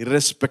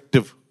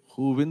 Irrespective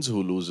who wins,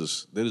 who loses.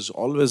 There is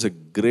always a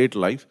great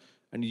life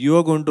and you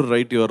are going to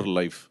write your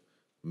life.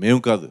 మేము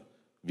కాదు,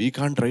 we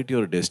can't write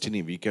your destiny.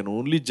 We can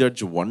only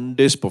judge one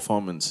day's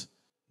performance.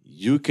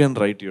 You can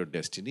write your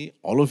destiny.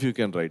 All of you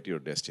can write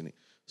your destiny.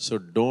 So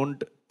don't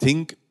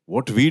think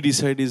what we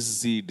decide is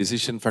the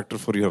decision factor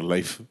for your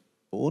life.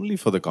 Only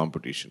for the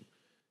competition.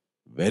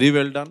 Very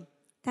well done.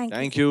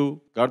 Thank you.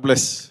 God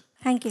bless.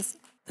 Thank you, sir.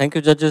 Thank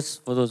you judges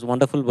for those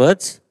wonderful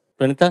words.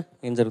 Praneetha,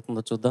 ఏం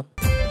జరుగుతుందో చూద్దాం.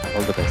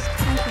 All the best.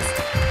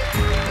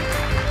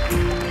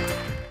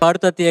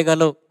 పాడుతా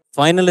తీయగాలో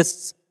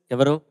ఫైనలిస్ట్స్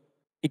ఎవరో,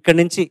 ఇక్కడి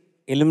నుంచి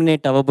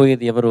eliminate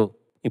అవ్వబోయేది ఎవరో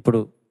ఇప్పుడు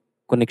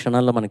కొన్ని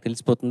క్షణాల్లో మనకు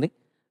తెలిసిపోతుంది.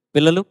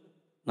 పిల్లలు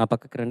నా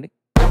పక్కకి రండి.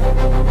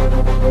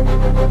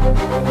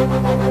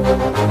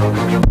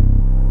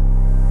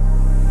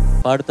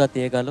 పాడుతా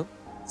తీయగాలో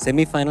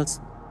సెమీఫైనల్స్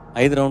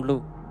 5 రౌండ్లు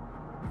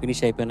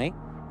ఫినిష్ అయిపోయినాయి.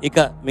 ఇక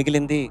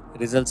మిగిలింది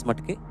రిజల్ట్స్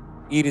మటుకి.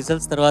 ఈ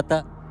రిజల్ట్స్ తర్వాత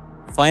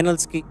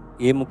ఫైనల్స్కి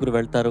ఏ ముగ్గురు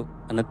వెళ్తారు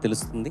అన్నది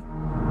తెలుస్తుంది.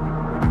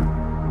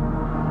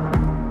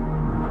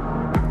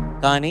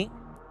 కానీ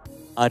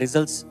ఆ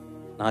రిజల్ట్స్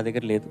నా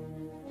దగ్గర లేదు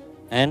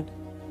అండ్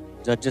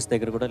జడ్జెస్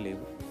దగ్గర కూడా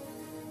లేవు.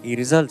 ఈ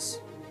రిజల్ట్స్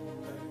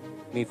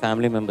మీ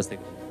ఫ్యామిలీ మెంబర్స్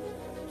దగ్గర.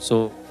 So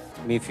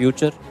me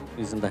future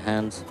is in the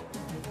hands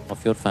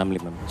of your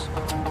family members.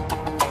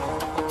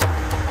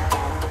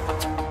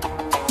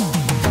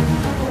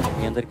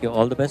 మీ అందరికీ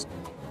all the best.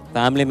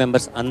 Family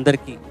members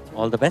అందరికీ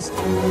all the best.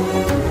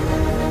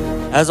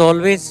 As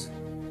always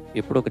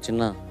ఎప్పుడు ఒక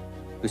చిన్న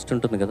ట్విస్ట్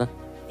ఉంటుంది కదా.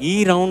 ఈ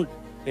రౌండ్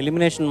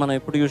ఎలిమినేషన్ మనం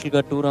ఎప్పుడు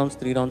యూజువల్గా 2 rounds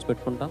 3 rounds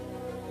పెట్టుకుంటాం.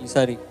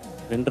 ఈసారి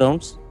 2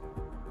 rounds.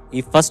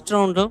 ఈ ఫస్ట్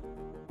రౌండ్లో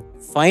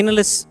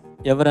ఫైనలిస్ట్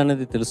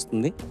ఎవరనేది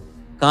తెలుస్తుంది.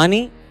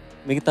 కానీ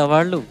మిగతా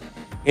వాళ్ళు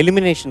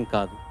ఎలిమినేషన్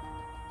కాదు,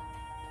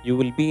 you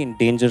will be in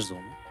danger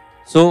zone.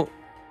 So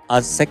ఆ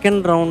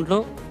సెకండ్ రౌండ్లో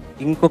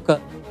ఇంకొక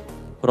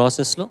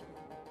ప్రాసెస్లో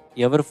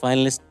ఎవరు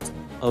ఫైనలిస్ట్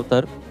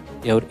అవుతారు,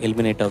 ఎవరు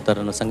ఎలిమినేట్ అవుతారు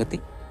అన్న సంగతి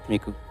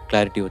మీకు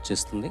క్లారిటీ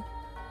వచ్చేస్తుంది.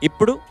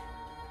 ఇప్పుడు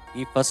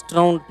ఈ ఫస్ట్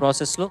రౌండ్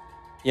ప్రాసెస్లో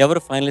ఎవరు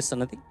ఫైనలిస్ట్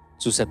అన్నది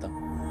చూసేద్దాం.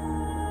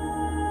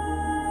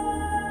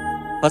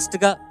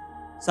 ఫస్ట్గా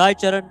సాయి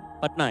చరణ్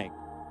పట్నాయక్,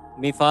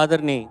 మీ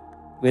ఫాదర్ని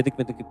వేదిక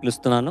మీదకి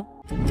పిలుస్తున్నాను.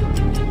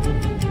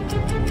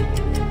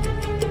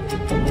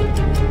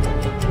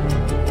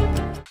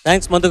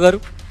 థ్యాంక్స్ మధు గారు,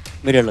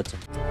 మీరు వెళ్ళొచ్చు.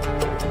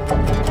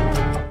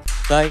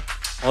 Sai,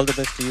 all the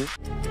best to you.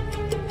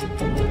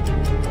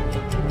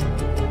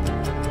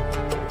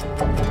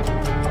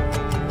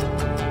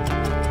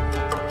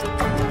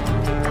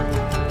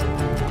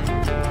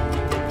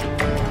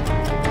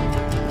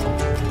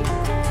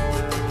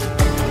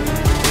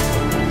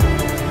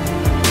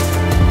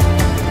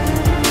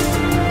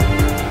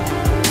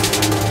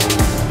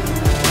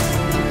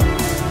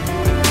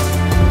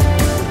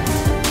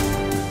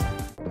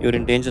 You're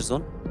in danger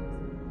zone.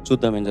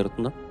 చూద్దాం ఏం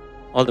జరుగుతుందో.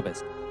 All the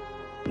best.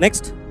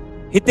 Next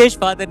Hitesh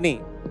ఫాదర్ని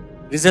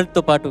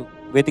రిజల్ట్తో పాటు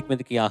వేదిక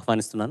మీదకి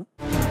ఆహ్వానిస్తున్నాను.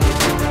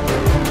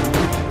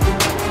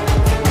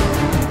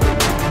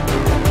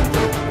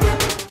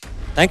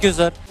 Thank you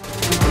sir.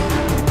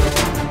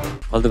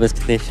 All the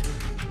best Hitesh.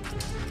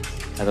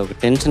 అదొక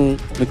టెన్షన్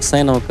మిక్స్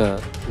అయిన ఒక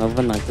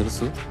నవ్వని నాకు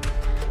తెలుసు,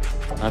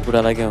 నాకు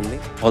కూడా అలాగే ఉంది.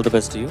 All the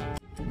best you.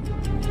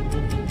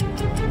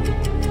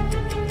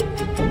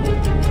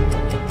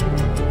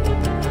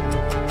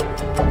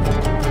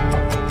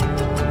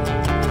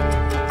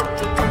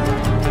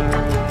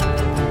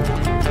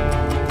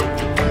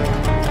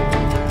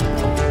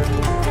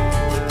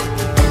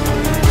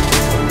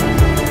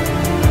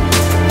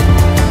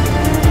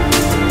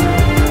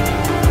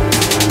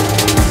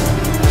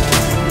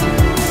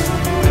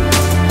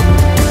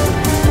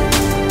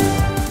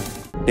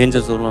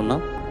 Danger జోన్లో ఉన్నాం.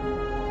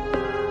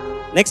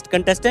 Next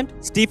contestant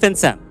Stephen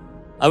Sam.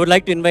 I would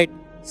like to invite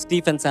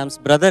Stephen శామ్స్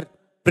brother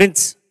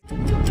prince.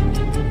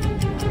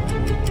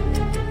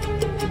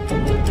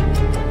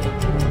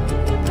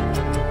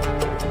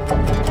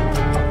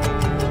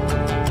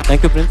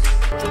 Thank you prince.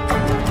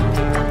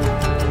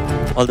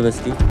 All the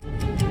best.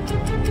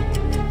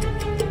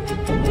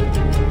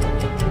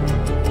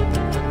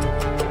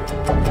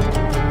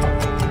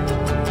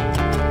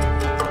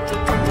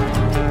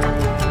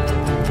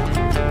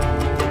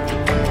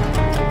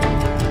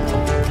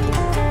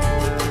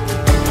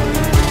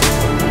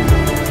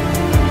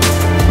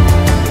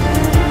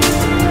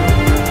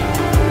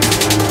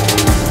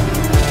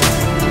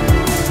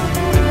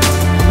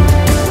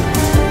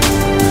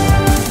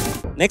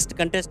 Next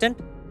contestant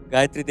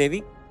Gayatri దేవి.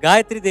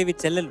 గాయత్రి దేవి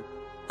చెల్లెలు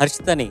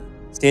హర్షితని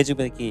స్టేజ్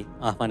మీదకి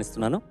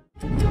ఆహ్వానిస్తున్నాను.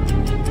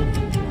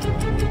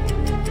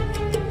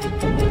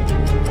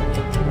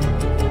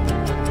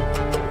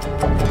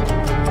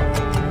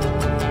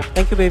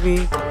 Thank you baby.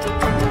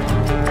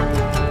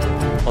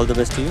 All the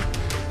best to you.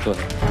 Go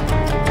ahead.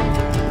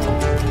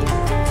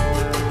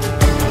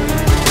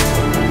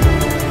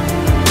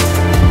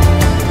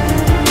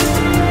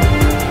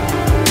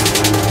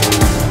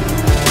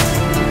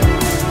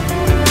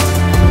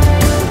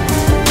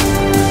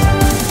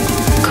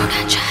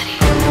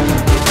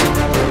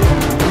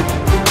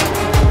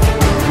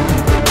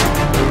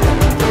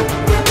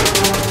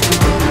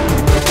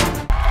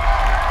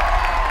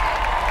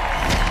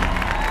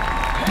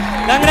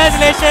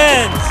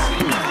 Congratulations.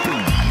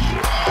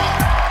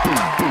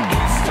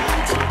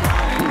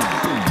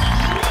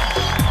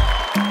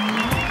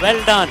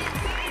 Well done.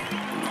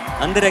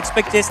 అందరు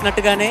expect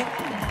చేసినట్టుగానే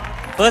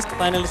first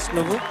finalist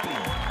నువ్వు.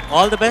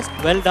 All the best,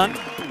 well done,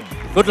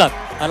 good luck.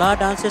 అలా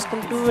dance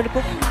చేసుకుంటూ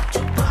వెళ్ళిపో.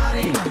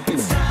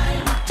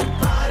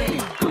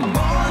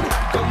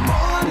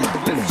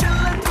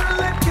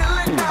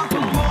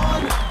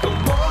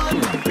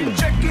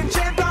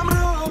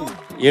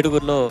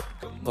 ఏడుగురిలో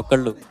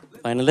ఒకళ్ళు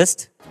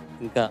finalist,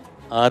 ఇంకా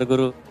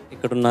 6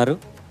 ఇక్కడ ఉన్నారు.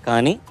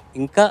 కానీ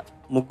ఇంకా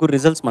 3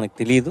 రిజల్ట్స్ మనకు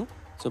తెలియదు.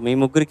 సో మీ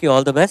ముగ్గురికి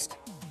all the best.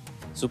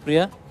 Supriya,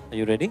 are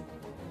you ready?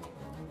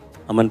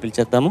 అమ్మని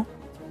పిలిచేద్దాము.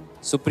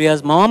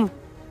 సుప్రియాస్ మామ్,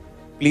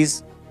 ప్లీజ్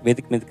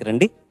వేదిక మీదకి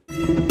రండి.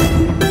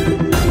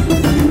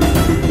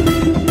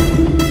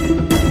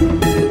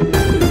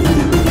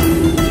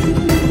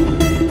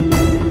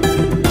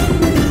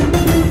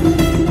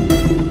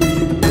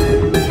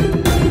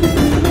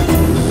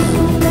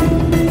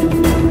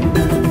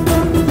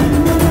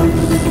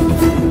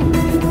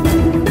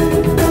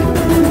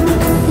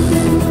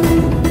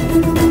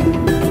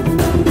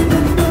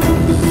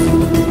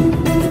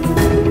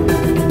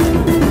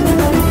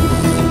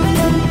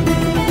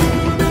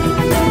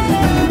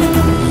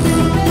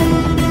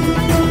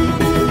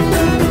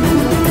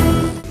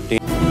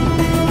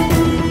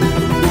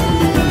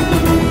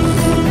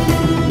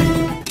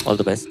 All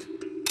the best.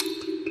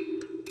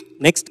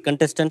 Next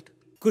contestant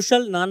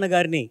Kushal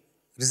నాన్నగారిని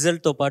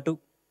రిజల్ట్తో పాటు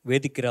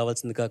వేదికకి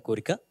రావాల్సిందిగా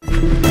కోరిక.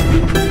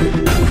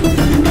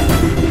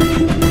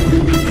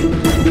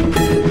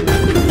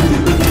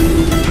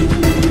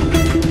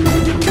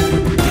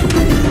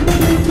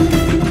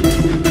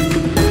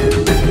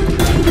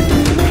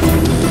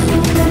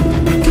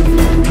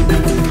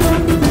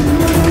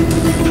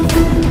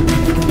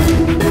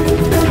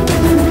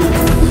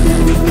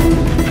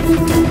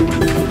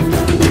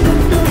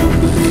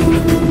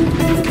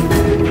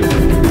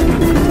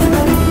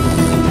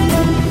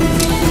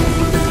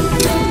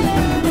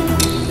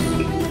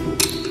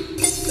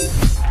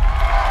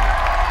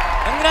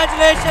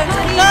 Congratulations,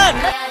 Kushal!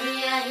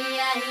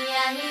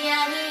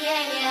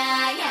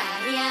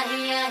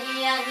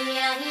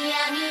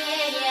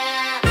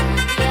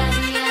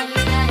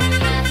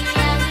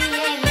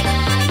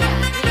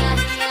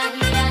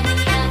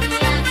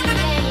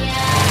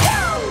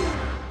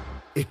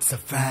 It's a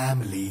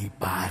family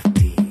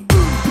party.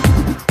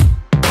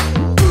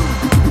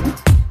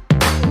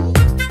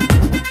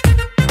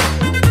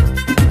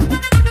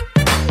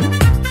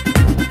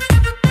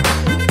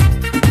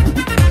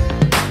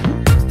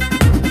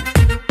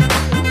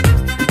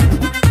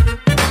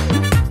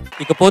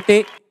 ఇకపోతే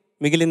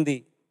మిగిలింది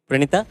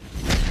ప్రణీత.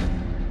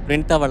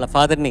 ప్రణీత వాళ్ళ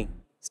ఫాదర్ని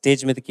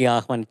స్టేజ్ మీదకి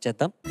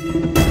ఆహ్వానించేద్దాం.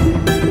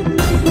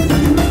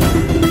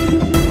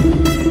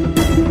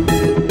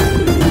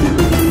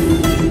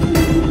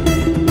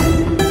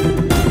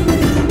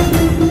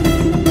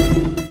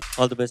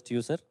 All the best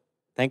you sir.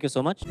 Thank you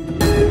so much.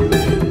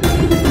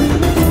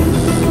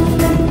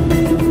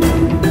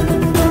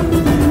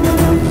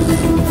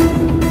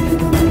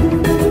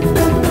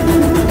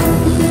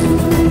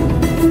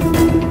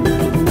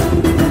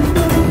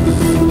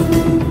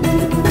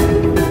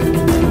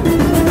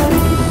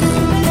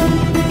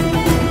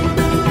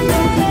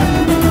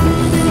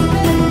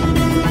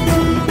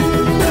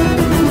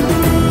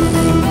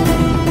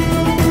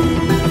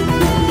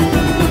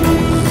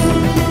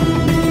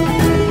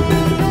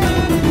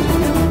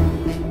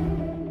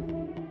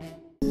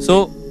 So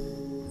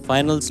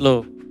ఫైనల్స్లో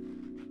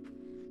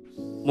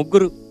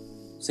 3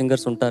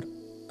 singers ఉంటారు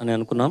అని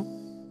అనుకున్నాం.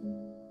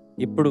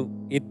 ఇప్పుడు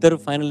 2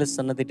 ఫైనలిస్ట్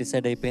అన్నది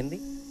డిసైడ్ అయిపోయింది.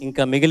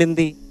 ఇంకా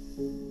మిగిలింది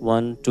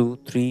 1, 2,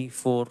 3,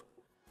 4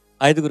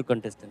 5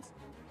 కంటెస్టెంట్స్.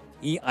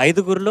 ఈ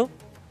 5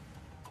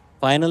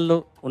 ఫైనల్లో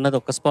ఉన్నది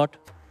ఒక స్పాట్.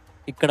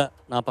 ఇక్కడ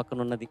నా పక్కన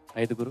ఉన్నది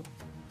 5.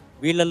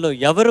 వీళ్ళల్లో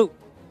ఎవరు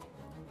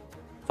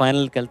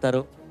ఫైనల్కి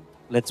వెళ్తారో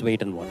let's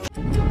wait and watch.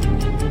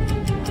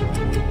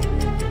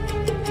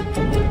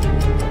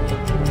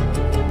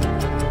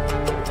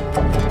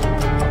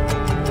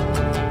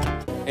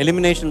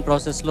 Elimination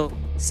ప్రాసెస్లో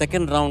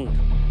సెకండ్ రౌండ్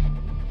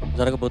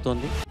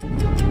జరగబోతోంది.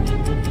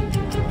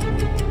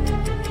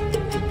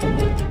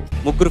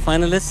 3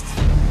 ఫైనలిస్ట్,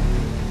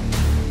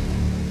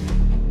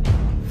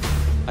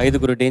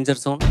 5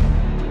 డేంజర్ జోన్.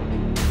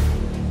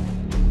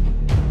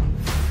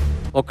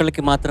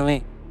 ఒకళ్ళకి మాత్రమే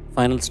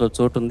ఫైనల్స్లో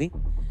చోటు ఉంది.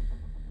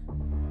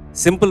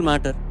 సింపుల్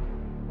మ్యాటర్,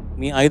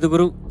 మీ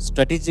 5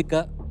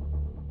 స్ట్రాటజిక్గా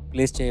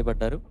ప్లేస్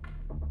చేయబడ్డారు.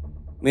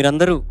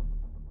 మీరందరూ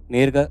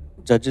నేరుగా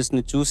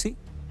జడ్జెస్ని చూసి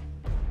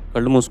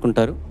కళ్ళు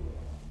మూసుకుంటారు.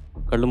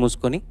 కళ్ళు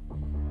మూసుకొని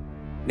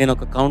నేను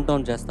ఒక కౌంట్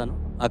డౌన్ చేస్తాను.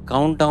 ఆ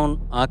కౌంట్ డౌన్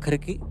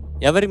ఆఖరికి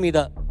ఎవరి మీద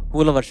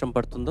పూల వర్షం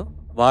పడుతుందో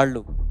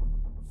వాళ్ళు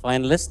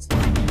ఫైనలిస్ట్,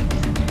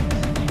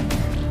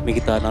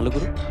 మిగతా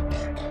 4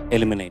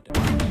 eliminate.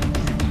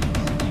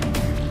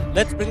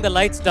 Let's bring the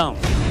lights down.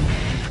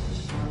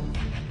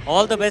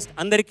 All the best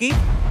అందరికీ.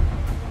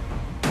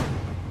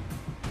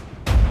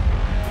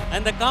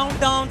 And the count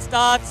down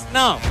starts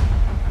now.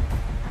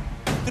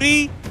 3,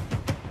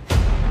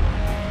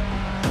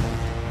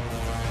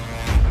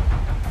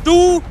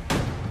 2,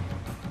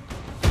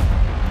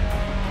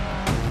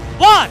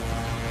 1.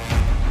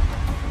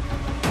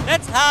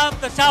 Let's have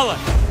the shower.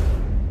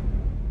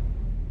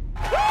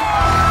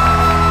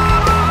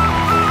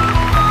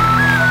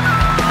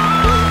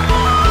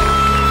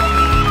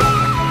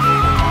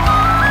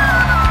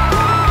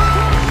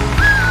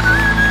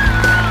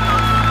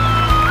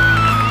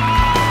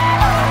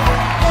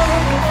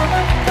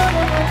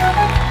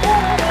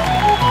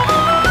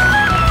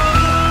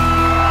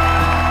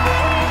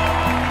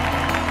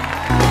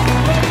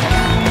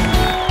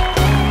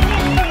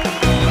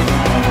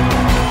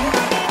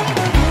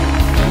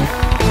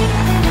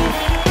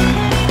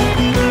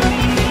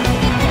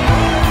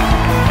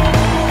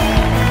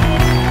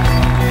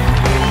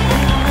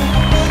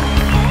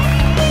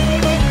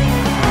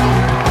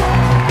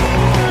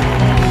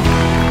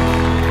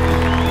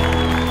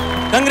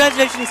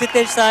 Congratulations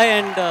Hitesh Sai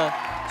and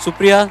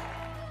Supriya.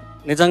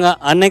 నిజంగా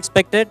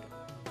అన్ఎక్స్పెక్టెడ్,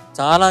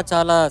 చాలా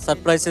చాలా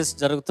సర్ప్రైజెస్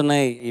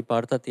జరుగుతున్నాయి ఈ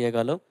పాడుతా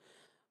తీయగాలో.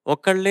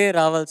 ఒక్కళ్ళే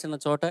రావాల్సిన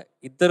చోట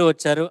ఇద్దరు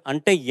వచ్చారు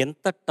అంటే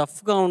ఎంత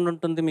టఫ్గా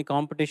ఉండుంటుంది మీ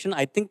competition.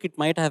 I think it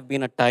might have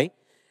been a టై.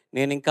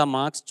 నేను ఇంకా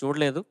మార్క్స్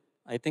చూడలేదు.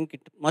 I think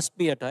it must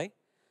be a tie.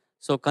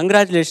 So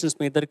congratulations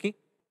మీ ఇద్దరికి.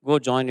 Go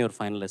join your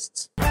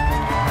ఫైనలిస్ట్స్.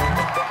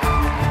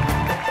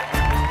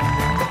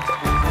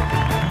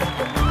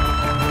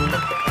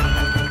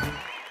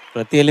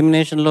 ప్రతి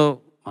ఎలిమినేషన్లో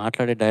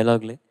మాట్లాడే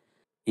డైలాగులే.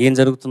 ఏం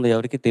జరుగుతుందో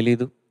ఎవరికి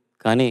తెలియదు,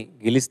 కానీ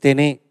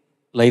గెలిస్తేనే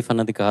లైఫ్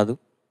అన్నది కాదు.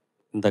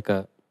 ఇందాక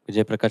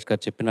విజయ్ ప్రకాష్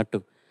గారు చెప్పినట్టు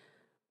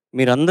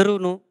మీరందరూ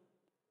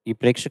ఈ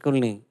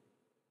ప్రేక్షకుల్ని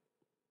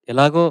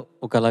ఎలాగో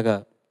ఒకలాగా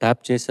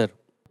ట్యాప్ చేశారు.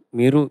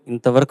 మీరు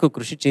ఇంతవరకు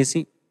కృషి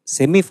చేసి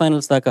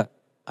సెమీఫైనల్స్ దాకా,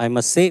 I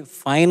must say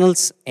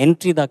finals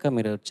entry దాకా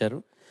మీరు వచ్చారు.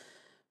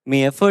 మీ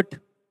effort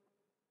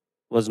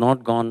was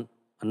not gone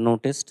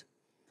unnoticed.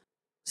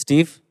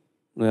 Steve,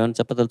 నువ్వేమైనా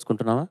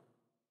చెప్పదలుచుకుంటున్నావా?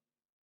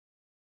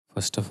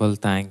 First of all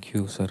thank you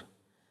sir.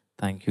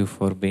 Thank you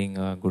for being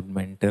a good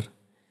mentor,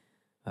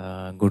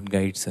 good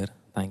guide sir.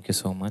 Thank you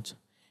so much.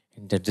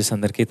 And judges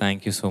అందరికీ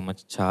thank you so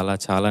much. చాలా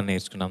చాలా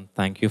నేర్చుకున్నాం.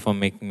 Thank you for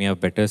making me a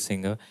better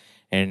singer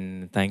and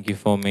thank you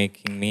for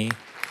making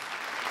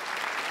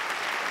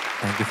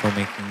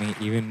me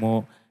even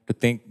more to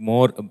think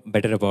more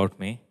better about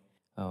me.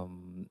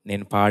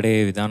 నేను పాడే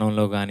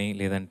విధానంలో కానీ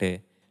లేదంటే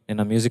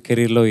నేను ఆ మ్యూజిక్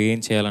కెరీర్లో ఏం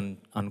చేయాలని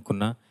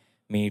అనుకున్నా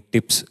మీ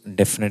టిప్స్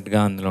డెఫినెట్గా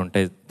అందులో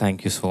ఉంటాయి. Thank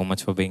you so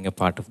much for being a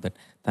part of that.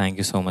 Thank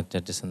you so much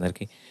judges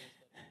అందరికీ.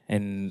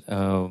 అండ్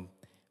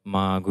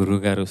మా గురువు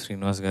గారు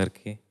శ్రీనివాస్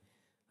గారికి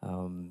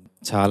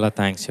చాలా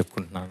థ్యాంక్స్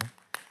చెప్పుకుంటున్నాను.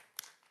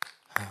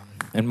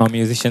 అండ్ మా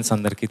మ్యూజిషియన్స్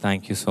అందరికీ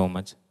thank you so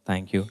much.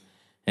 Thank you.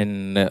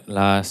 And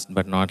last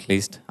but not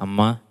least అమ్మ,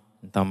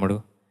 తమ్ముడు,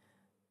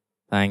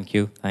 thank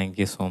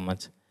you so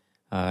much.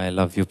 I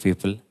love you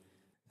people.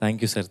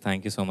 Thank you sir.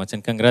 Thank you so much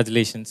and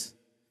congratulations.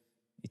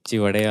 ఇచ్చి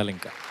వడేయాలి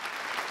ఇంకా.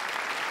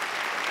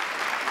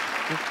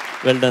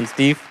 Well done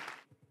Steve.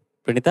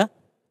 Praneetha,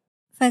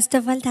 first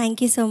of all thank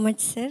you so much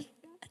sir.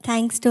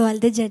 Thanks to all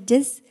the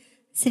judges,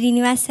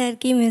 Srinivas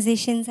సార్కి,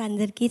 musicians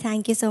అందరికీ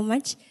thank you so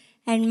much.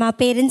 And మా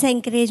parents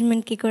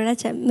ఎంకరేజ్మెంట్కి కూడా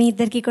మీ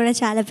ఇద్దరికి కూడా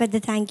చాలా పెద్ద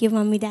thank you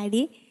mummy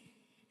daddy.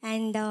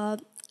 And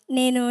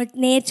నేను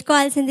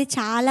నేర్చుకోవాల్సింది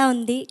చాలా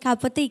ఉంది,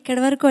 కాకపోతే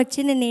ఇక్కడి వరకు వచ్చి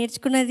నేను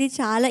నేర్చుకున్నది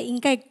చాలా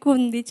ఇంకా ఎక్కువ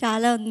ఉంది,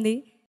 చాలా ఉంది.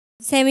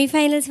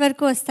 సెమీఫైనల్స్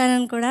వరకు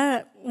వస్తానని కూడా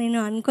నేను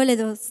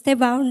అనుకోలేదు. వస్తే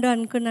బాగుండు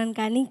అనుకున్నాను,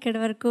 కానీ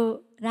ఇక్కడి వరకు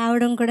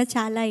రావడం కూడా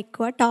చాలా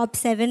ఎక్కువ. టాప్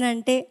 7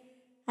 అంటే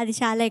అది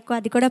చాలా ఎక్కువ,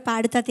 అది కూడా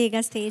పాడుతా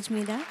తీయగా స్టేజ్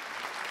మీద.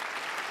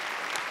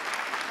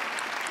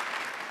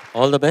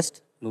 All the best.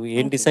 నువ్వు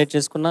ఏం డిసైడ్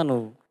చేసుకున్నా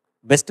నువ్వు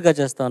బెస్ట్గా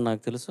చేస్తావు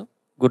నాకు తెలుసు.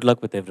 Good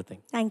luck with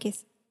everything. Thank you.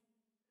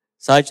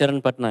 Sai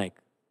Charan Patnaik.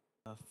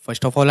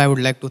 First of all I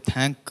would like to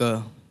thank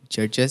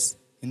judges,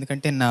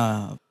 ఎందుకంటే నా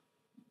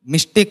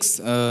మిస్టేక్స్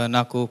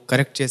నాకు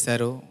కరెక్ట్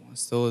చేశారు.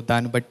 సో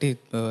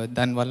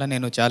దానివల్ల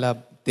నేను చాలా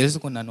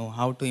తెలుసుకున్నాను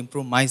how to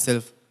improve my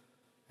self.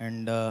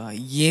 And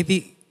ఏది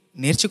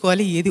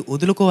నేర్చుకోవాలి, ఏది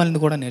వదులుకోవాలని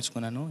కూడా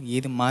నేర్చుకున్నాను,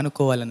 ఏది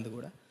మానుకోవాలని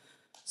కూడా.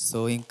 సో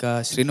ఇంకా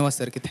శ్రీనివాస్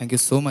సార్కి thank you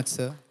so much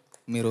sir.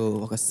 మీరు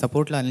ఒక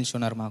సపోర్ట్లో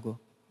నిల్చున్నారు మాకు.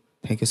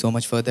 Thank you so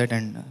much for that.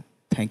 And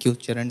thank you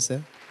Charan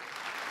sir.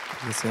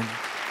 Thank you so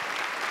much.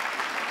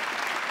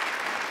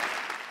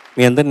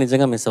 మీ అందరు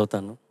నిజంగా మిస్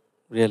అవుతాను.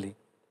 Really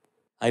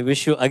I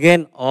wish you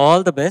again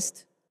all the best.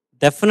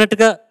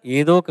 డెఫినెట్గా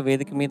ఏదో ఒక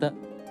వేదిక మీద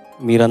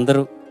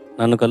మీరందరూ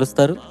నన్ను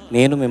కలుస్తారు,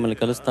 నేను మిమ్మల్ని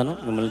కలుస్తాను,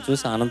 మిమ్మల్ని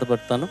చూసి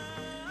ఆనందపడతాను.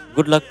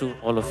 Good luck to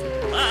all of you.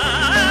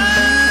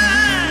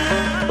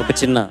 ఒక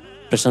చిన్న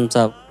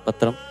ప్రశంసా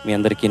పత్రం మీ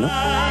అందరికీను.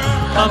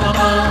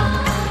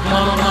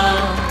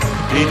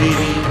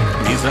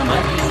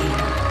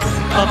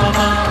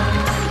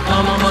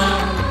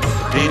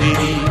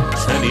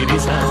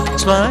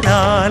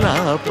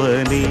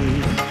 స్వరాలాపని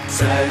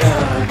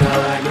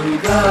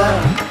సరాగాలుగా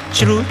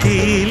శృతి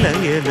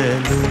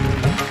లయలను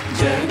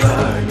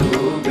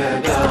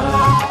జగాలుగగా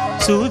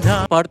సుధా.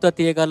 పాడుతా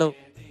తీయగాలో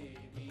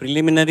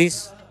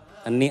ప్రిలిమినరీస్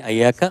అన్నీ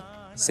అయ్యాక,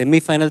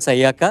 సెమీఫైనల్స్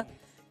అయ్యాక,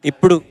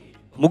 ఇప్పుడు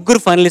ముగ్గురు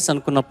ఫైనలిస్ట్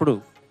అనుకున్నప్పుడు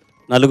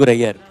నలుగురు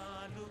అయ్యారు.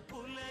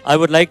 I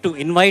would like to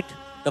invite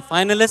the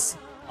finalists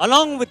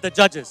along with the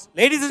judges.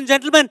 Ladies and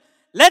gentlemen,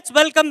 let's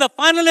welcome the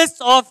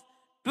finalists of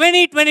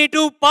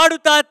 2022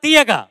 Padutha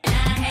Theeyaga.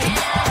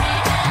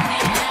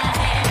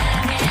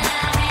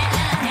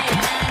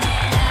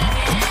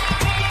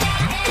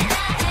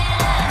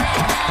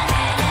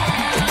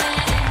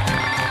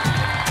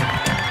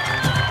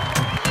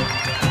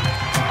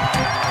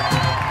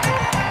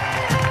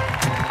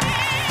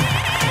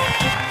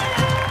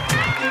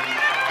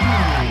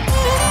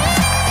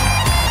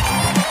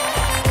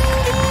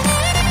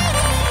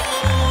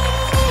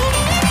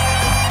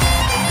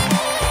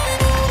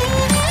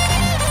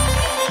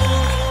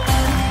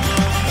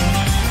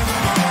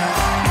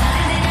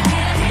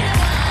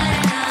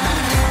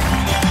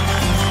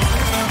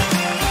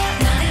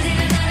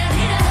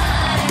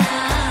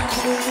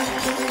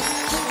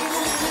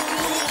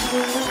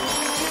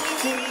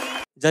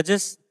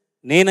 Judges,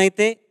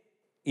 నేనైతే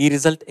ఈ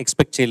రిజల్ట్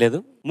ఎక్స్పెక్ట్ చేయలేదు.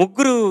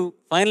 ముగ్గురు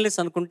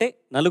ఫైనలిస్ట్ అనుకుంటే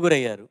నలుగురు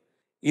అయ్యారు.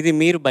 ఇది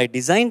మీరు బై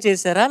డిజైన్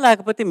చేశారా,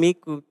 లేకపోతే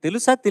మీకు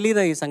తెలుసా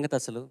తెలీదా ఈ సంగతి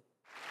అసలు?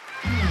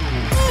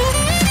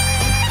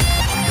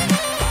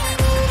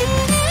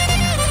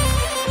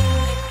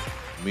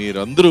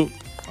 మీరందరూ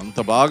అంత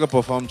బాగా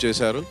పర్ఫామ్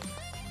చేశారు.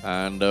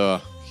 And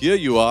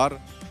here you are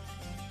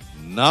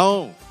now.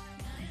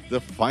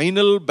 The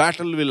final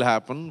battle will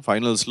happen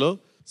ఫైనల్స్లో.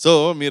 So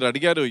మీరు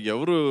అడిగారు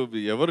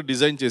ఎవరు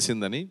డిజైన్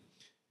చేసిందని.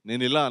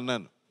 నేను ఇలా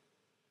అన్నాను,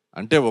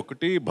 అంటే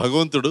ఒకటి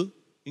భగవంతుడు,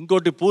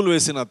 ఇంకోటి పూలు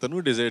వేసిన అతను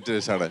డిజైన్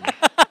చేశాడని.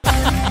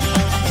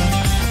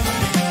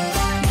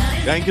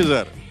 Thank you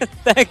sir.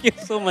 Thank you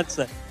so much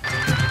sir.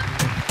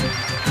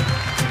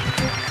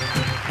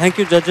 Thank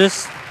you judges.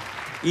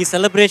 ఈ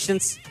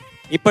సెలబ్రేషన్స్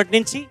ఇప్పటి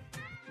నుంచి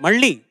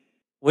మళ్ళీ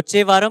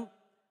వచ్చే వారం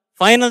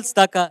ఫైనల్స్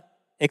దాకా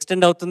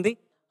ఎక్స్టెండ్ అవుతుంది.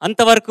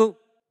 అంతవరకు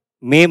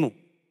మేము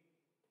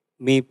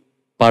మీ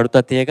పాడుతా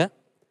తీయగా.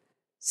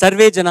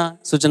 సర్వే జన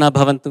సుజనా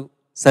భవంతు,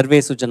 సర్వే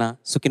సుజన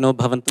సుఖినో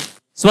భవంతు.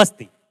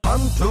 స్వస్తి.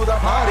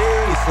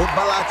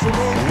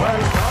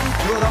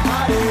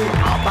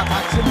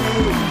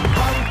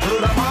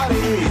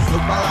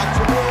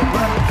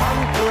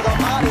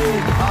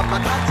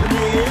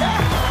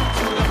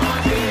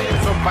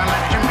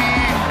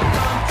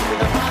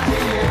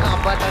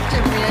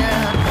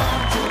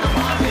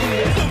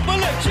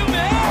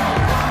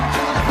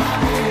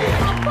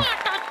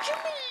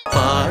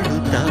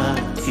 పాడుతా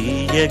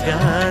తీయగా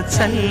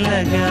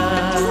చల్లగా